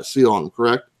have that seal on them,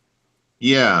 correct?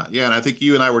 Yeah. And I think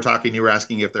you and I were talking, you were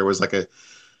asking if there was like a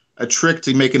trick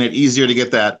to making it easier to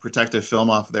get that protective film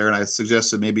off there. And I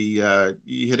suggested maybe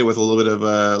you hit it with a little bit of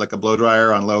like a blow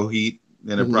dryer on low heat,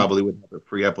 and it probably would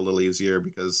free up a little easier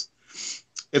because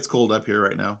it's cold up here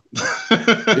right now.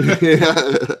 Yeah.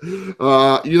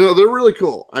 They're really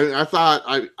cool. I thought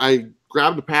I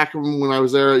grabbed a pack of them when I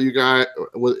was there at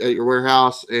at your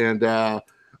warehouse, and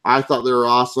I thought they were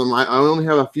awesome. I only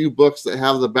have a few books that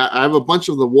have the back. I have a bunch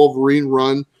of the Wolverine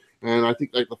run, and I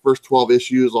think like the first 12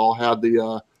 issues all had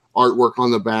the artwork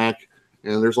on the back.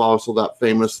 And there's also that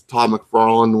famous Todd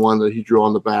McFarlane one that he drew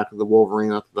on the back of the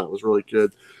Wolverine. I thought that was really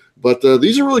good. But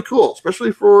these are really cool,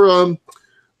 especially for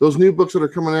those new books that are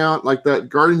coming out, like that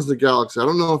Guardians of the Galaxy. I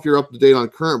don't know if you're up to date on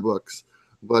current books,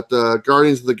 but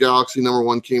Guardians of the Galaxy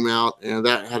 #1 came out, and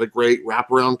that had a great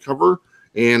wraparound cover.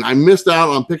 And I missed out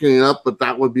on picking it up, but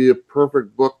that would be a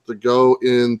perfect book to go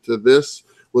into this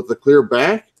with the clear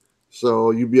back,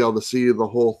 so you'd be able to see the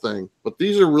whole thing. But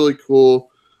these are really cool.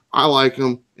 I like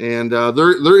them, and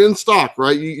they're in stock,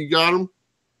 right? You got them?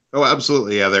 Oh,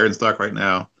 absolutely. Yeah, they're in stock right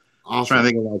now. Awesome. I'm trying to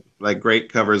think of like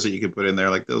great covers that you could put in there,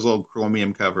 like those old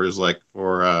chromium covers, like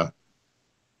for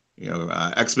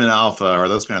X-Men Alpha or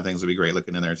those kind of things would be great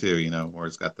looking in there too. Where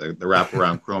it's got the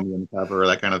wraparound chromium cover,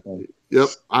 that kind of thing. Yep,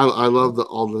 I love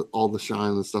all the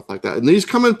shine and stuff like that. And these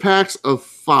come in packs of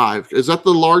 5. Is that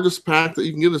the largest pack that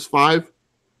you can get? Is 5?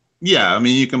 Yeah, I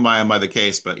mean you can buy them by the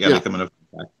case, but yeah. They come in a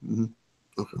Mm-hmm.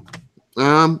 Okay.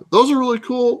 Those are really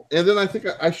cool. And then I think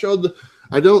I showed the.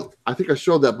 I think I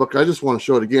showed that book. I just want to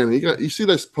show it again. You see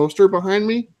this poster behind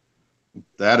me?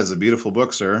 That is a beautiful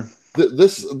book, sir.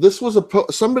 This was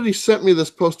somebody sent me this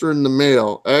poster in the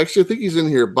mail. Actually, I think he's in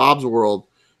here, Bob's World,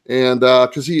 and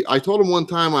because I told him one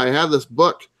time I had this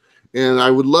book, and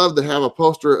I would love to have a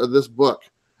poster of this book.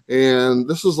 And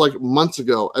this was like months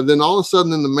ago, and then all of a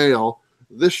sudden in the mail,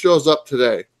 this shows up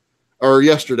today or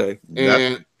yesterday,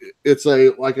 and it's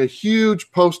like a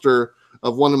huge poster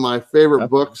of one of my favorite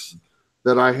books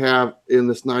that I have in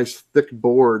this nice thick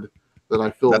board that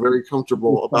I feel very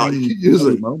comfortable about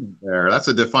using. Moment there. That's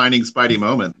a defining Spidey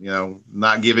moment,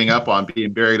 not giving up on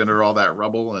being buried under all that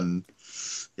rubble. And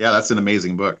yeah, that's an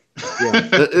amazing book. Yeah,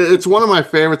 it's one of my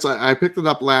favorites. I picked it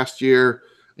up last year,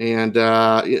 and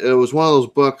it was one of those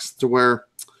books to where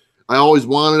I always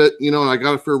wanted it, and I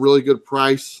got it for a really good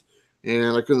price,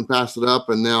 and I couldn't pass it up.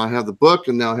 And now I have the book,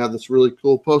 and now I have this really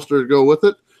cool poster to go with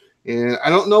it. And I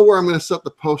don't know where I'm going to set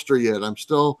the poster yet. I'm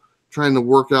still trying to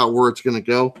work out where it's going to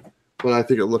go, but I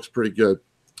think it looks pretty good.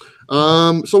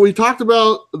 So we talked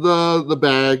about the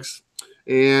bags,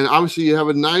 and obviously you have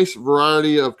a nice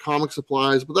variety of comic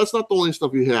supplies, but that's not the only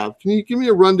stuff you have. Can you give me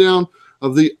a rundown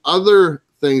of the other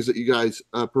things that you guys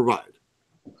provide?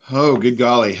 Oh, good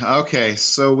golly. Okay,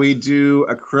 so we do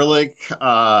acrylic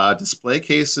display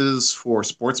cases for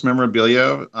sports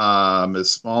memorabilia,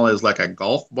 as small as like a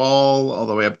golf ball, all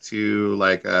the way up to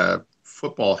like a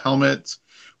football helmet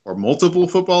or multiple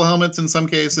football helmets in some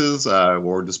cases,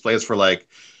 or displays for like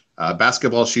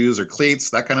basketball shoes or cleats,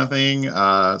 that kind of thing.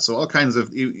 So all kinds of,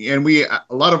 and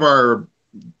a lot of our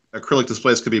acrylic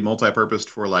displays could be multi-purposed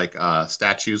for like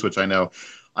statues, which I know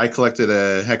I collected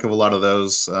a heck of a lot of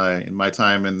those in my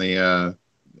time in the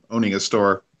owning a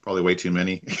store, probably way too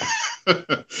many.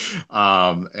 So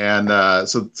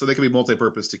they can be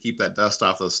multi-purpose to keep that dust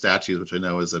off those statues, which I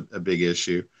know is a big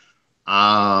issue.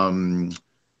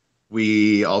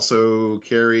 We also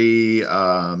carry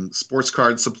sports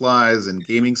card supplies and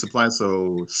gaming supplies,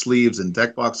 so sleeves and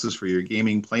deck boxes for your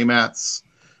gaming playmats,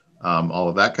 all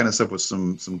of that kind of stuff with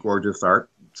some gorgeous art,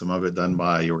 some of it done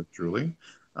by yours truly.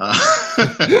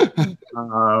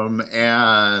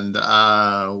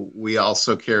 We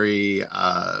also carry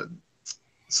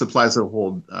supplies that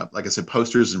hold, like I said,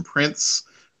 posters and prints,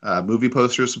 movie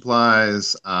poster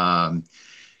supplies,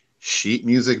 sheet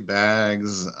music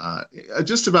bags,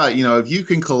 just about, if you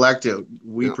can collect it,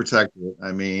 we protect it.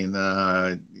 I mean,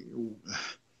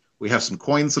 we have some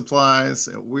coin supplies.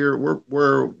 We've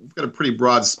got a pretty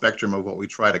broad spectrum of what we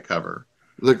try to cover.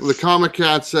 The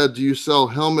Komikhan said, do you sell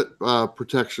helmet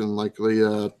protection, like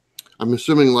I'm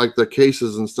assuming like the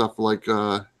cases and stuff, like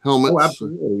helmets? Oh,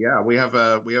 absolutely. Yeah,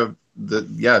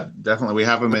 definitely. We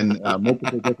have them in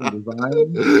multiple different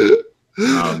designs.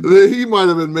 He might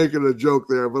have been making a joke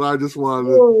there, but I just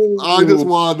wanted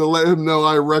to let him know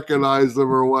I recognize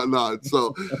them or whatnot.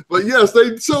 So, but yes,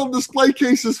 they sell display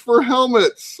cases for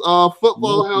helmets,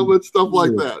 football helmets, stuff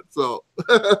like that. So,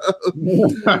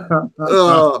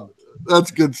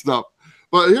 that's good stuff.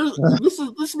 But this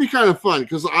will be kind of fun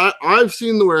because I've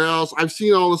seen the warehouse, I've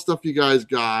seen all the stuff you guys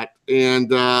got,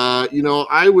 and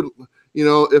I would.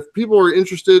 If people are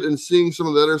interested in seeing some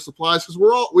of the other supplies, because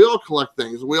we all collect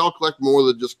things. We all collect more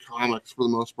than just comics for the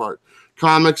most part.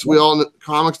 Comics and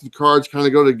cards kind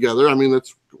of go together. I mean,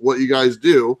 that's what you guys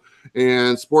do,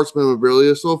 and sports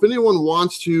memorabilia. So if anyone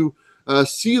wants to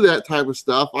see that type of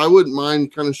stuff, I wouldn't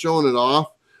mind kind of showing it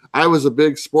off. I was a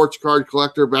big sports card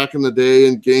collector back in the day,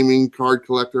 and gaming card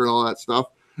collector and all that stuff.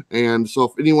 And so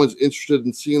if anyone's interested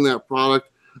in seeing that product,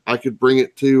 I could bring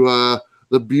it to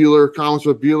the Bueller, Comics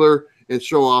with Bueller, and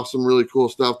show off some really cool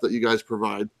stuff that you guys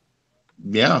provide.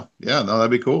 No,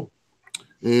 that'd be cool.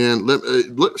 And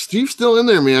look, Steve's still in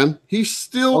there, man. He's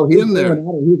still in there.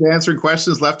 He's answering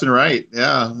questions left and right.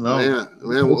 Yeah, no.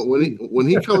 Man, when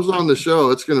he comes on the show,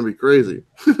 it's going to be crazy.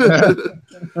 We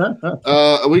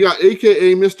got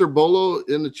AKA Mr. Bolo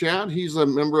in the chat. He's a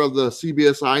member of the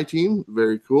CBSI team.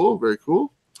 Very cool, very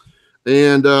cool.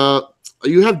 And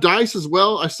you have dice as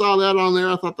well. I saw that on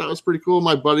there. I thought that was pretty cool.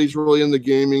 My buddy's really into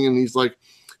gaming, and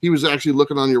he was actually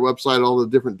looking on your website, all the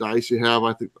different dice you have.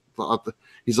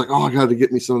 He's like, oh, I got to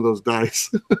get me some of those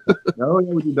dice. No,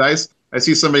 yeah, we do dice. I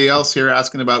see somebody else here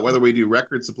asking about whether we do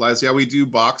record supplies. Yeah, we do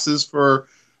boxes for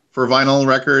vinyl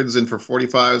records and for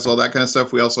 45s, all that kind of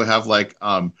stuff. We also have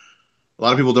a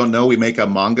lot of people don't know we make a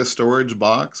manga storage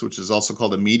box, which is also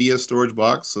called a media storage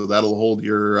box. So that'll hold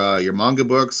your manga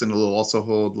books, and it'll also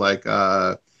hold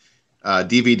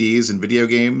DVDs and video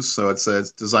games. So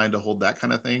it's designed to hold that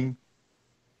kind of thing.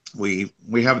 We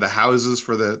have the houses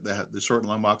for the short and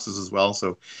long boxes as well.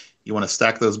 So you want to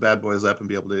stack those bad boys up and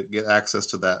be able to get access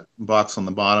to that box on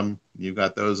the bottom, you've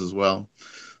got those as well.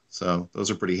 So those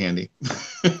are pretty handy.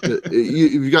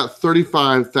 You've got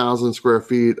 35,000 square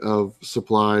feet of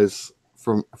supplies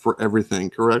for everything,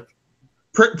 correct?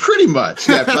 Pretty much,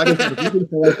 yeah.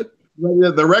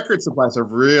 The record supplies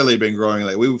have really been growing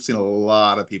lately. We've seen a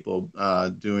lot of people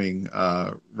doing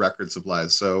record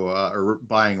supplies, so or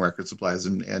buying record supplies,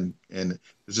 and there's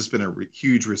just been a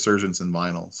huge resurgence in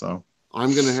vinyl. So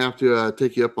I'm gonna have to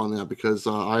take you up on that because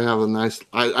I have a nice.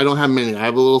 I don't have many. I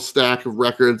have a little stack of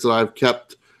records that I've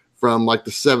kept from like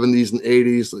the 70s and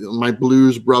 80s. My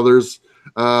Blues Brothers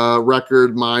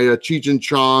record, my Cheech and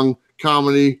Chong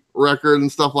comedy record,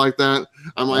 and stuff like that.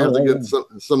 I might have to get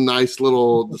some nice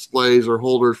little displays or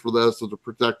holders for those to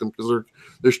protect them because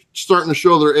they're starting to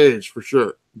show their age for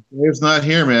sure. Dave's not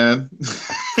here, man.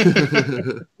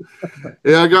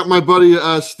 Yeah, I got my buddy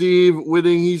Steve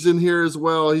Whitting. He's in here as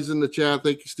well. He's in the chat.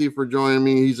 Thank you, Steve, for joining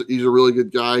me. He's a really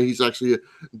good guy. He's actually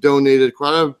donated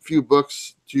quite a few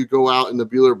books to go out in the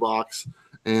Bueller box.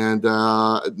 And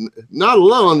not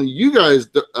alone, you guys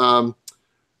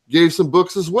gave some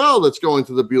books as well that's going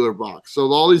to the Bueller box. So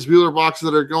all these Bueller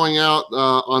boxes that are going out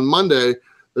on Monday,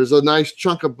 there's a nice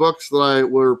chunk of books that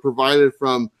were provided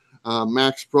from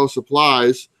Max Pro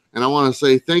Supplies. And I want to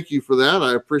say thank you for that.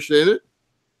 I appreciate it.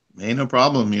 Ain't no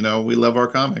problem. You know, we love our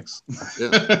comics.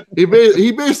 Yeah. He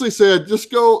basically said,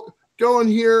 just go in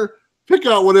here, pick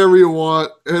out whatever you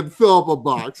want, and fill up a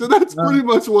box. And that's pretty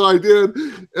much what I did.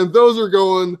 And those are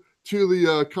going to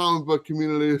the comic book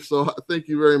community. So thank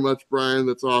you very much, Brian.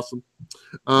 That's awesome.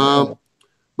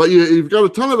 But you've got a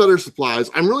ton of other supplies.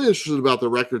 I'm really interested about the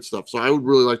record stuff. So I would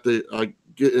really like to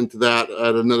get into that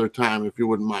at another time, if you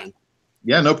wouldn't mind.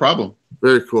 Yeah, no problem.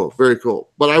 Very cool. Very cool.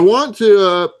 But I want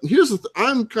to,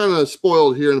 I'm kind of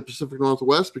spoiled here in the Pacific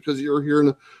Northwest because you're here in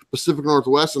the Pacific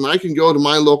Northwest, and I can go to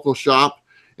my local shop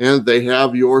and they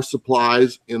have your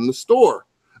supplies in the store,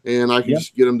 and I can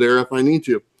just get them there if I need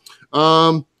to.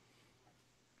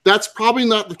 That's probably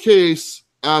not the case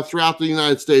throughout the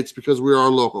United States because we are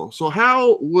local. So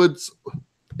how would,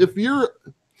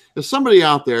 if somebody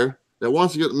out there that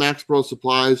wants to get Max Pro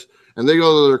supplies and they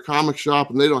go to their comic shop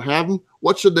and they don't have them,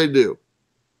 what should they do?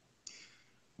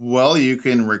 Well, you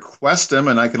can request them,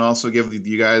 and I can also give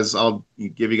you guys, I'll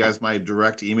give you guys my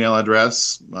direct email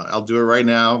address. I'll do it right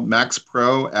now,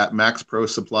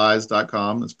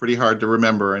 maxpro@maxprosupplies.com. It's pretty hard to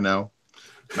remember, I know.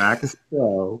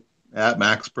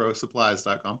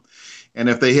 maxpro@maxprosupplies.com. And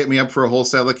if they hit me up for a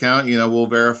wholesale account, we'll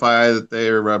verify that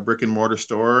they're a brick and mortar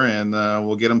store, and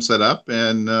we'll get them set up,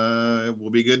 and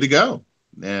we'll be good to go.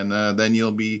 And then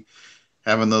you'll be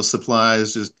having those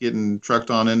supplies just getting trucked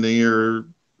on into your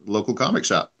local comic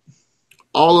shop.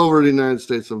 All over the United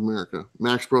States of America,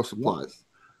 Max Pro Supplies.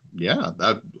 Yeah,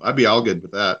 I'd be all good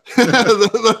with that.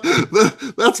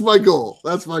 That's my goal.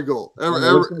 That's my goal.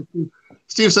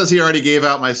 Steve says he already gave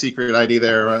out my secret ID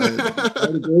there. I already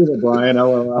gave it, Brian.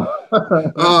 You're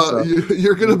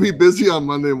going to be busy on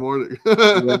Monday morning. Yeah,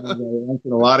 I'm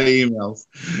answering a lot of emails.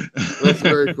 That's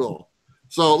very cool.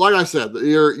 So, like I said,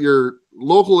 you're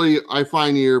locally. I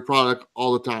find your product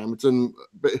all the time. It's in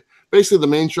basically the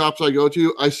main shops I go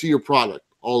to. I see your product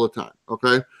all the time.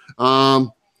 Okay.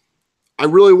 I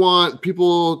really want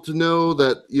people to know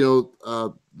that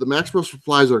the Max Pro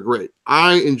supplies are great.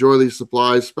 I enjoy these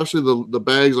supplies, especially the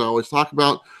bags I always talk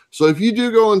about. So if you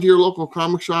do go into your local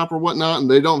comic shop or whatnot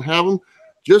and they don't have them,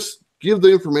 just give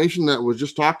the information that was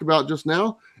just talked about just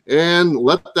now and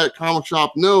let that comic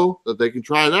shop know that they can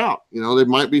try it out. They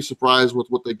might be surprised with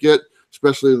what they get,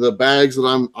 especially the bags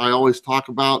that I always talk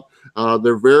about.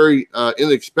 They're very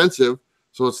inexpensive,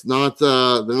 so it's not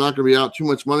they're not going to be out too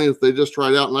much money if they just try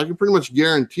it out. And I can pretty much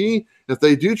guarantee if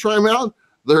they do try them out,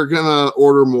 they're going to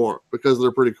order more because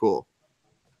they're pretty cool.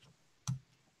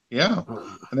 Yeah,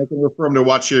 and they can refer them to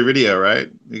watch your video, right?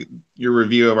 Your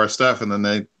review of our stuff, and then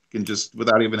they can just,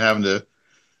 without even having to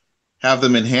have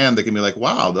them in hand, they can be like,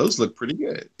 wow, those look pretty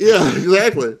good. Yeah,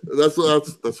 exactly. That's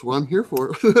what I'm here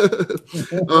for.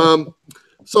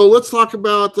 So let's talk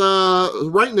about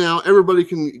right now, everybody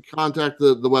can contact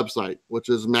the website, which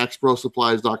is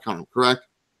maxprosupplies.com, correct?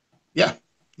 Yeah.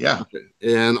 Okay.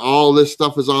 And all this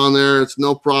stuff is on there. It's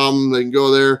no problem. They can go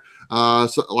there.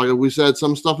 So, like we said,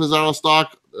 some stuff is out of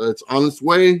stock. It's on its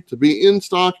way to be in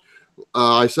stock.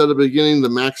 I said at the beginning, the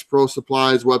Max Pro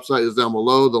Supplies website is down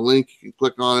below. The link, you can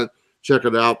click on it, check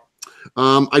it out.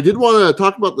 I did want to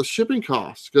talk about the shipping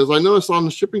costs because I noticed on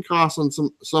the shipping costs on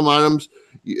some items,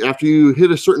 after you hit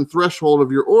a certain threshold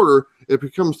of your order, it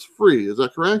becomes free. Is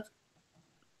that correct?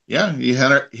 Yeah, you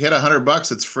hit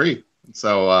 $100, it's free.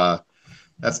 So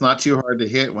That's not too hard to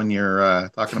hit when you're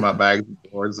talking about bags and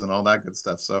boards and all that good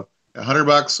stuff. So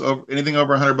 $100, anything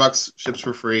over $100 ships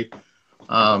for free.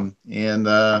 And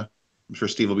I'm sure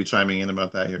Steve will be chiming in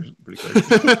about that here pretty quick.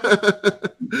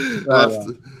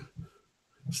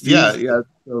 Yeah.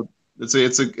 So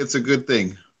it's a good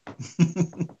thing.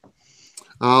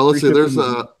 Let's see. There's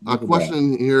a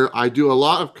question here. I do a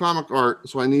lot of comic art,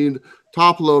 so I need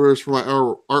top loaders for my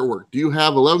artwork. Do you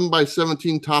have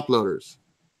 11x17 top loaders?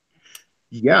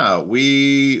 Yeah,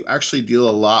 we actually deal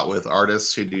a lot with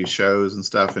artists who do shows and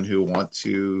stuff and who want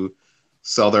to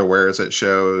sell their wares at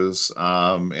shows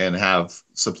and have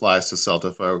supplies to sell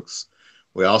to folks.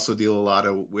 We also deal a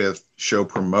lot with show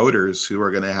promoters who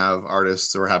are going to have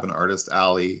artists or have an artist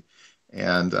alley,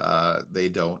 and they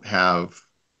don't have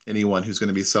anyone who's going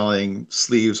to be selling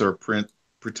sleeves or print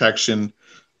protection,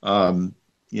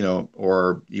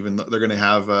 or even they're going to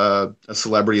have a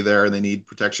celebrity there and they need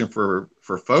protection for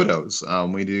photos.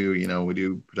 We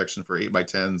do protection for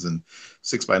 8x10s and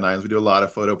 6x9s. We do a lot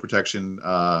of photo protection,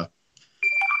 as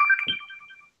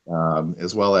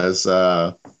well as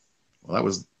well, that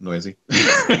was noisy.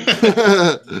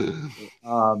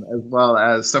 As well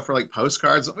as stuff for like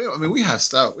postcards. I mean, we have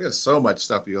stuff. We have so much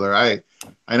stuff, Bueller.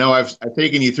 I know I've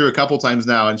taken you through a couple times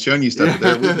now and shown you stuff.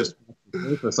 But we're just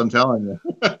I'm telling you.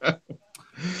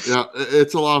 Yeah,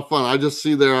 it's a lot of fun. I just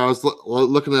see there. I was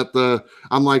looking at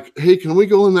I'm like, hey, can we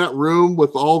go in that room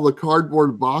with all the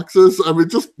cardboard boxes? I mean,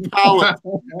 just pallets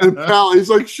and pallets. He's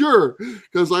like, sure.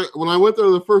 Because when I went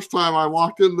there the first time, I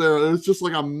walked in there, and it's just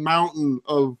like a mountain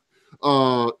of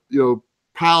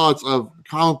pallets of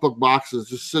comic book boxes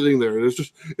just sitting there. And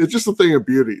it's just a thing of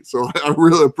beauty. So I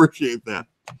really appreciate that.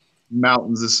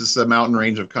 Mountains. This is a mountain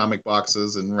range of comic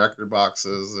boxes and record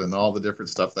boxes and all the different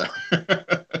stuff there.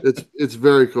 It's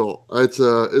very cool. It's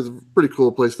a pretty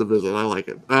cool place to visit. I like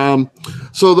it.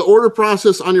 So the order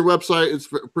process on your website is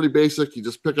pretty basic. You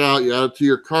just pick out, you add it to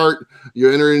your cart, you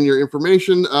enter in your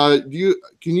information.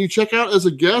 Can you check out as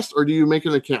a guest, or do you make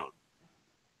an account?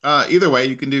 Either way,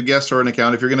 you can do guest or an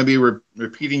account. If you're going to be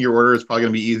repeating your order, it's probably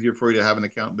going to be easier for you to have an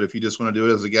account. But if you just want to do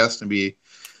it as a guest and be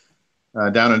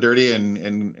down and dirty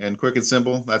and quick and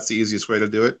simple, that's the easiest way to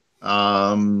do it.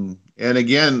 And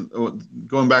again,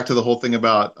 going back to the whole thing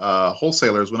about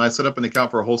wholesalers, when I set up an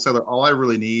account for a wholesaler, all I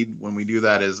really need when we do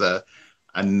that is a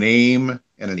name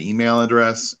and an email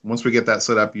address. Once we get that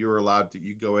set up, you're allowed to,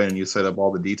 you go in and you set up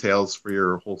all the details for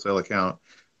your wholesale account.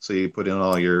 So you put in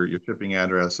all your shipping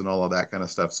address and all of that kind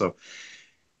of stuff. So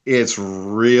it's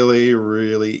really,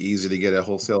 really easy to get a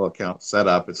wholesale account set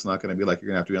up. It's not going to be like you're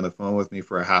going to have to be on the phone with me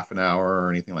for a half an hour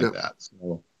or anything like that.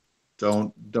 So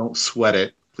don't sweat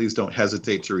it. Please don't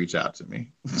hesitate to reach out to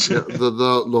me.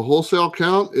 The wholesale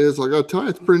account is, I gotta tell you,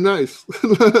 it's pretty nice.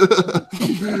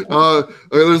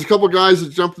 There's a couple guys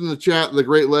that jumped in the chat. The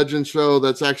Great Legend Show.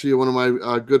 That's actually one of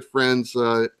my good friends.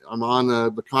 I'm on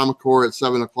the Comic Core at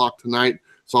 7:00 tonight.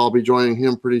 So I'll be joining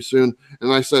him pretty soon.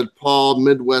 And I said, Paul,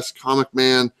 Midwest Comic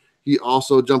Man, he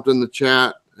also jumped in the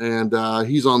chat, and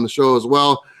he's on the show as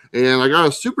well. And I got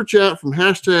a super chat from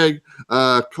hashtag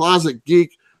Closet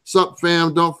Geek. Sup,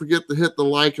 fam? Don't forget to hit the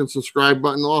like and subscribe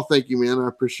button. Oh, thank you, man. I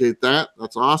appreciate that.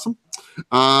 That's awesome.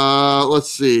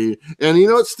 Let's see. And you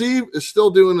know what? Steve is still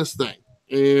doing this thing.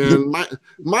 And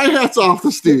my hat's off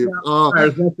to Steve.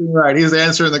 There's nothing right. He's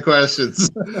answering the questions.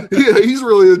 Yeah, he's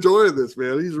really enjoying this,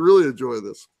 man. He's really enjoying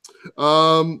this.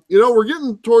 We're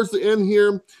getting towards the end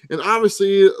here. And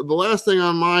obviously, the last thing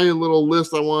on my little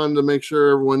list I wanted to make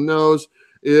sure everyone knows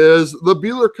is the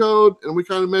Bueller code. And we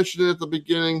kind of mentioned it at the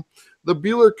beginning. The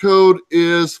Bueller code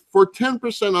is for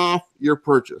 10% off your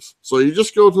purchase. So you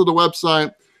just go to the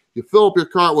website, you fill up your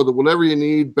cart with whatever you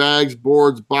need, bags,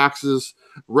 boards, boxes,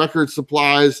 record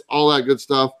supplies, all that good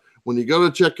stuff. When you go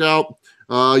to checkout,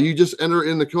 you just enter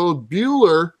in the code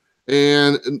Bueller,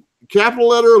 and capital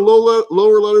letter,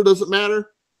 lower letter, doesn't matter.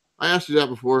 I asked you that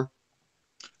before.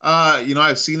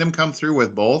 I've seen them come through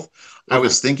with both. Okay. I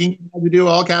was thinking to do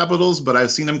all capitals, but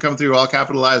I've seen them come through all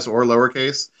capitalized or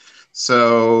lowercase.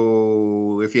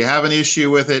 So if you have an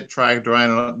issue with it, try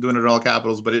doing it in all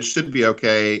capitals, but it should be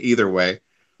okay either way.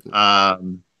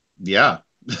 Yeah.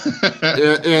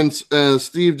 and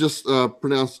Steve just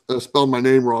spelled my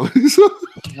name wrong.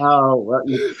 Oh,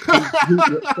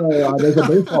 there's a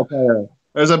baseball player.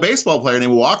 There's a baseball player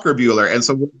named Walker Bueller, and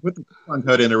so with the coupon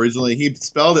code in originally, he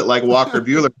spelled it like Walker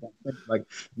Bueller. Like,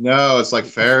 no, it's like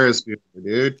Ferris Bueller,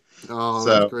 dude. Oh,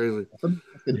 that's crazy.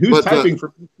 And who's typing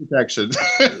for protection?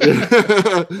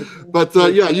 But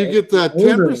you get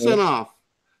 10% off.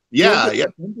 Yeah,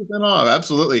 10% off,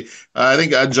 absolutely. I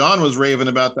think John was raving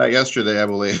about that yesterday, I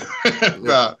believe.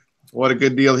 what a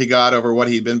good deal he got over what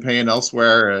he'd been paying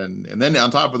elsewhere, and then on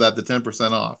top of that, the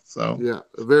 10% off. So yeah,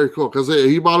 very cool, because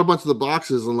he bought a bunch of the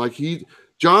boxes, and like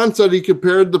John said he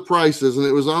compared the prices, and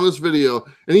it was on this video,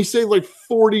 and he saved like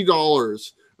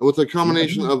 $40 with a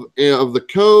combination of the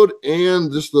code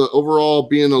and just the overall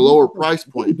being a lower price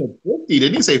point. 50?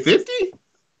 Didn't he say 50?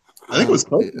 I think it was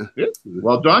close to 50.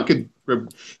 Well, John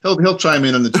he'll chime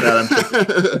in the chat, I'm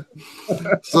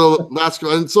sure. So that's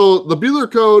good. And so the Bueller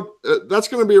code, that's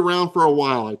going to be around for a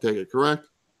while, I take it, correct?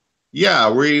 Yeah,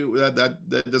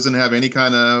 that doesn't have any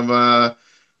kind of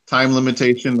time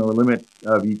limitation or limit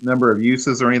of number of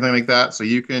uses or anything like that. So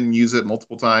you can use it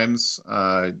multiple times.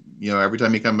 Every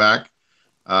time you come back,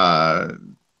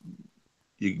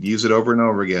 you use it over and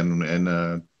over again,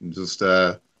 and just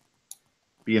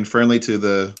being friendly to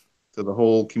the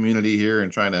whole community here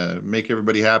and trying to make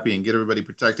everybody happy and get everybody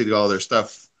protected, get all their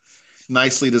stuff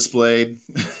nicely displayed.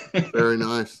 Very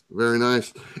nice. Very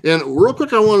nice. And real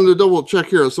quick, I wanted to double check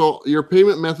here. So your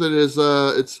payment method is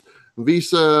it's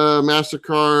Visa,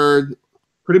 MasterCard.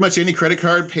 Pretty much any credit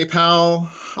card, PayPal.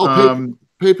 Oh,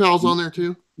 PayPal's on there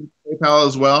too? PayPal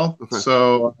as well. Okay.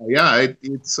 So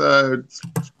it's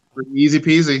pretty easy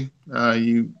peasy.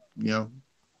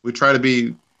 We try to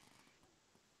be,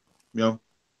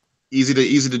 easy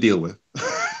to deal with.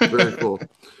 Very cool.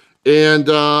 And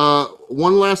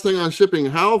one last thing on shipping,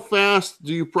 how fast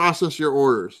do you process your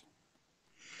orders?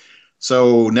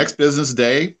 So next business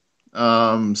day.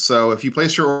 So if you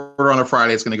place your order on a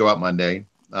Friday, it's going to go out Monday.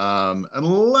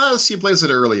 Unless you place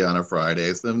it early on a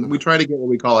Friday. So then we try to get what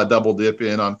we call a double dip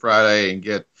in on Friday and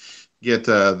get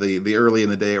the early in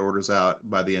the day orders out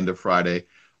by the end of Friday.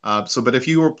 But if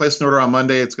you were placing an order on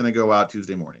Monday, it's going to go out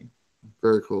Tuesday morning.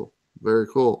 Very cool. Very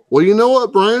cool. Well, you know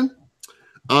what, Brian?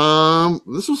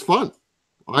 This was fun.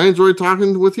 I enjoyed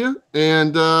talking with you.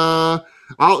 And do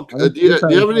you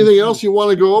have anything else you want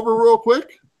to go over real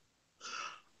quick?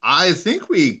 I think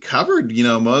we covered,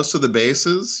 most of the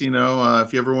bases.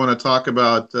 If you ever want to talk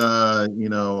about,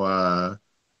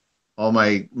 all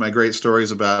my great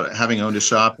stories about having owned a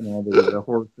shop and all the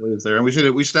horror stories there, and we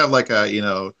should have like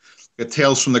a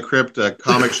Tales from the Crypt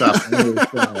comic shop.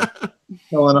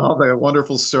 Telling all the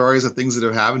wonderful stories of things that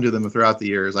have happened to them throughout the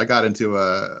years. I got into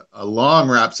a long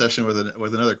rap session with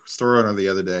another store owner the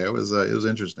other day. It was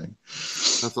interesting.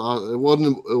 That's awesome.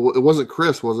 It wasn't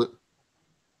Chris, was it?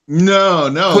 No.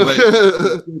 But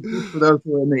for those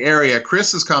who are in the area,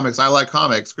 Chris's comics. I like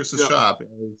comics. Chris's shop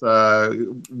is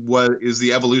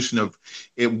the evolution of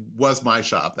it. Was my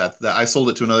shop that I sold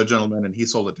it to another gentleman and he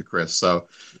sold it to Chris. So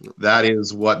that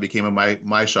is what became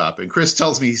my shop. And Chris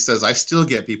tells me, he says, I still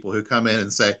get people who come in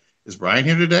and say, "Is Brian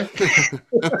here today?"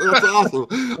 That's awesome.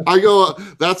 I go,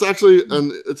 that's actually,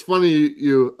 and it's funny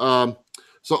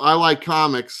so I like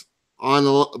comics. On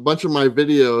a bunch of my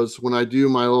videos, when I do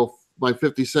my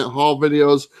 50 Cent haul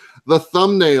videos, the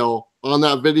thumbnail on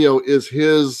that video is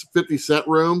his 50 Cent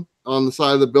room on the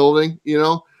side of the building,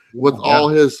 with all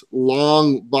his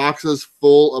long boxes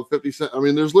full of 50 Cent. I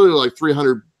mean, there's literally like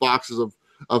 300 boxes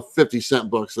of 50 Cent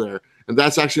books there. And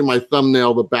that's actually my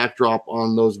thumbnail, the backdrop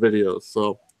on those videos.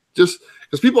 So just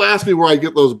because people ask me where I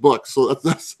get those books. So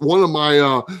that's one of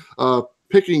my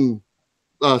picking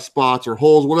spots or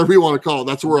holes, whatever you want to call it.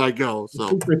 That's where I go. So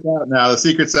the secret's out now. The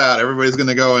secret's out. Everybody's going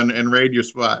to go and raid your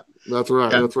spot. That's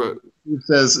right. Yeah. That's right.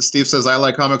 Steve says, I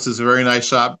Like Comics is a very nice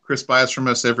shop. Chris buys from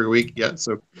us every week. Yeah.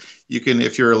 So you can,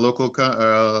 if you're a local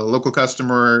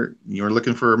customer, you're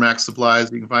looking for Max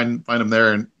supplies, you can find them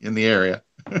there in the area.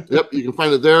 Yep, you can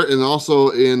find it there, and also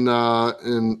in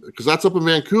because that's up in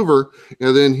Vancouver,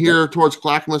 and then here towards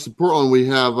Clackamas and Portland, we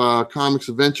have Comics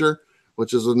Adventure,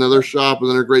 which is another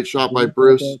great shop by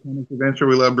Bruce. Comics Adventure,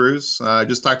 we love Bruce. I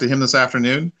just talked to him this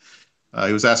afternoon.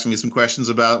 He was asking me some questions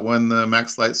about when the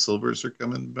MaxLite Silvers are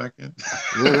coming back in.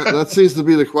 Yeah, that seems to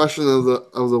be the question of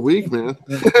the week, man.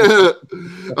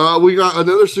 We got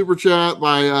another super chat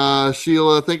by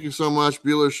Sheila. Thank you so much.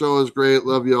 Bueller show is great.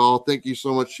 Love you all. Thank you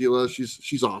so much, Sheila.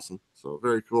 She's awesome. So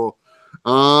very cool.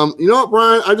 You know what,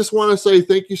 Brian? I just want to say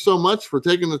thank you so much for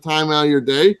taking the time out of your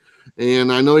day.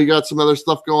 And I know you got some other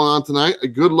stuff going on tonight.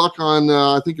 Good luck on.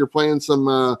 I think you're playing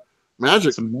some.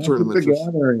 Magic tournament.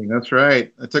 Gathering. That's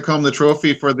right. I took home the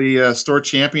trophy for the store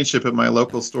championship at my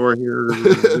local store here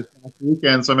this past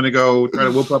weekend. So I'm going to go try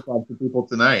to whoop up on some people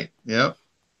tonight. Yep.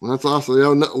 Well, that's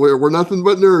awesome. We're nothing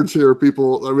but nerds here,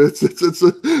 people. I mean, it's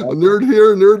a nerd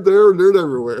here, nerd there, nerd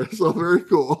everywhere. So very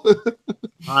cool.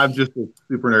 I'm just a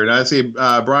super nerd. I see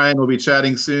Brian will be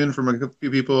chatting soon from a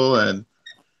few people, and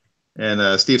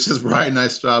Steve says, Brian,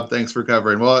 nice job. Thanks for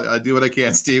covering. Well, I do what I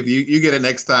can, Steve. You get it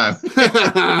next time.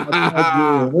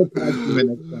 We'll talk to you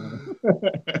next time.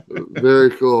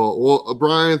 Very cool. Well,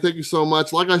 Brian, thank you so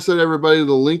much. Like I said, everybody,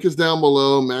 the link is down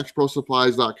below,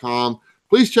 maxprosupplies.com.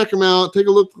 Please check them out. Take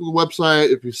a look at the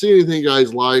website. If you see anything you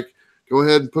guys like, go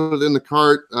ahead and put it in the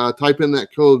cart. Type in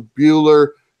that code Bueller,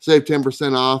 save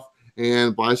 10% off,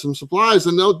 and buy some supplies.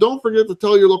 And don't forget to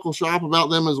tell your local shop about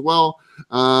them as well,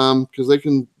 because they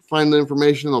can find the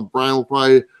information. Brian will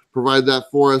probably provide that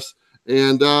for us.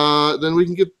 And then we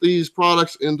can get these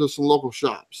products into some local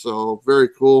shops. So very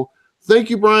cool. Thank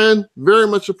you, Brian. Very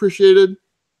much appreciated.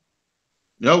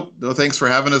 No, thanks for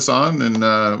having us on. And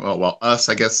us,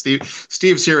 I guess.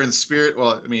 Steve's here in spirit.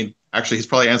 Well, I mean, actually, he's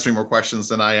probably answering more questions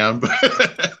than I am.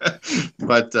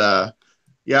 But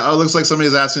yeah, it looks like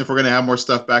somebody's asking if we're going to have more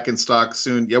stuff back in stock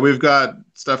soon. Yeah, we've got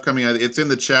stuff coming out. It's in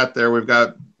the chat there. We've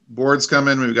got boards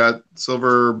coming. We've got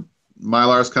silver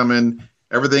Mylars coming.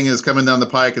 Everything is coming down the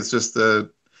pike. It's just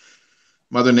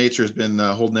Mother Nature's been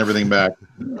holding everything back.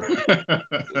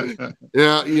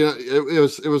 Yeah,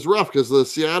 it was rough because the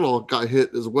Seattle got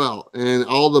hit as well, and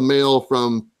all the mail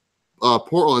from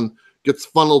Portland gets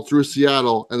funneled through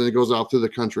Seattle and then it goes out through the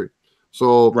country.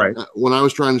 So right. When I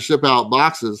was trying to ship out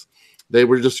boxes, they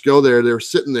would just go there. They were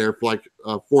sitting there for like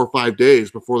 4 or 5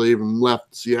 days before they even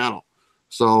left Seattle.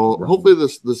 So hopefully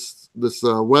this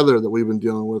weather that we've been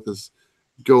dealing with is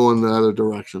going the other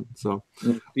direction. So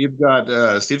Steve's got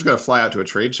to fly out to a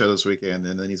trade show this weekend,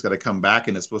 and then he's got to come back,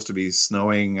 and it's supposed to be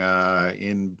snowing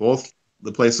in both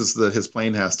the places that his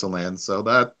plane has to land. So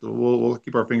that we'll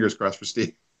keep our fingers crossed for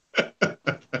Steve.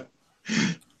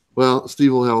 Well,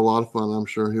 Steve will have a lot of fun. I'm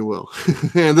sure he will.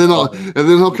 and then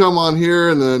he'll come on here,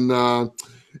 and then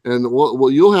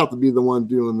you'll have to be the one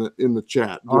doing in the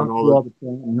chat.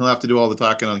 He'll have to do all the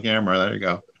talking on camera. There you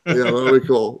go. Yeah, that'll be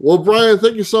cool. Well, Brian,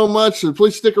 thank you so much. And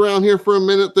please stick around here for a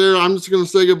minute there. I'm just going to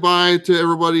say goodbye to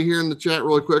everybody here in the chat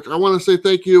really quick. I want to say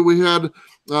thank you. We had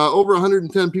over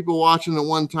 110 people watching at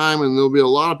one time, and there'll be a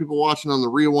lot of people watching on the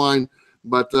rewind.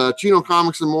 But Chino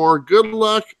Comics and more, good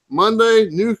luck. Monday,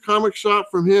 new comic shop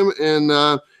from him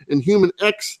and Human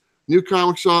X, new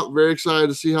comic shop. Very excited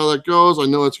to see how that goes. I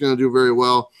know it's going to do very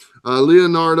well.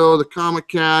 Leonardo, the Comic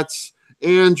Cats,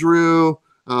 Andrew,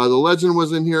 the Legend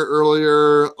was in here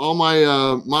earlier. All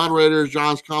my moderators,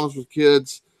 John's Comics with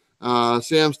Kids,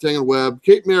 Sam's Tangled Web,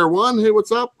 Cape Mayor 1. Hey,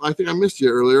 what's up? I think I missed you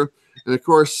earlier. And, of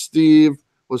course, Steve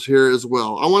was here as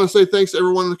well. I want to say thanks to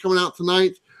everyone for coming out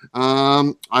tonight.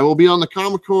 I will be on the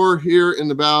Comic Core here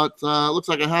in about, looks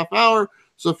like a half hour.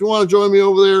 So if you want to join me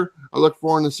over there, I look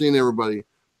forward to seeing everybody.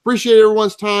 Appreciate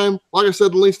everyone's time. Like I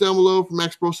said, the link's down below from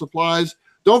Max Pro Supplies.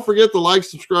 Don't forget to like,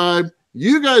 subscribe.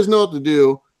 You guys know what to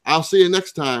do. I'll see you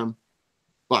next time.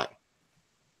 Bye.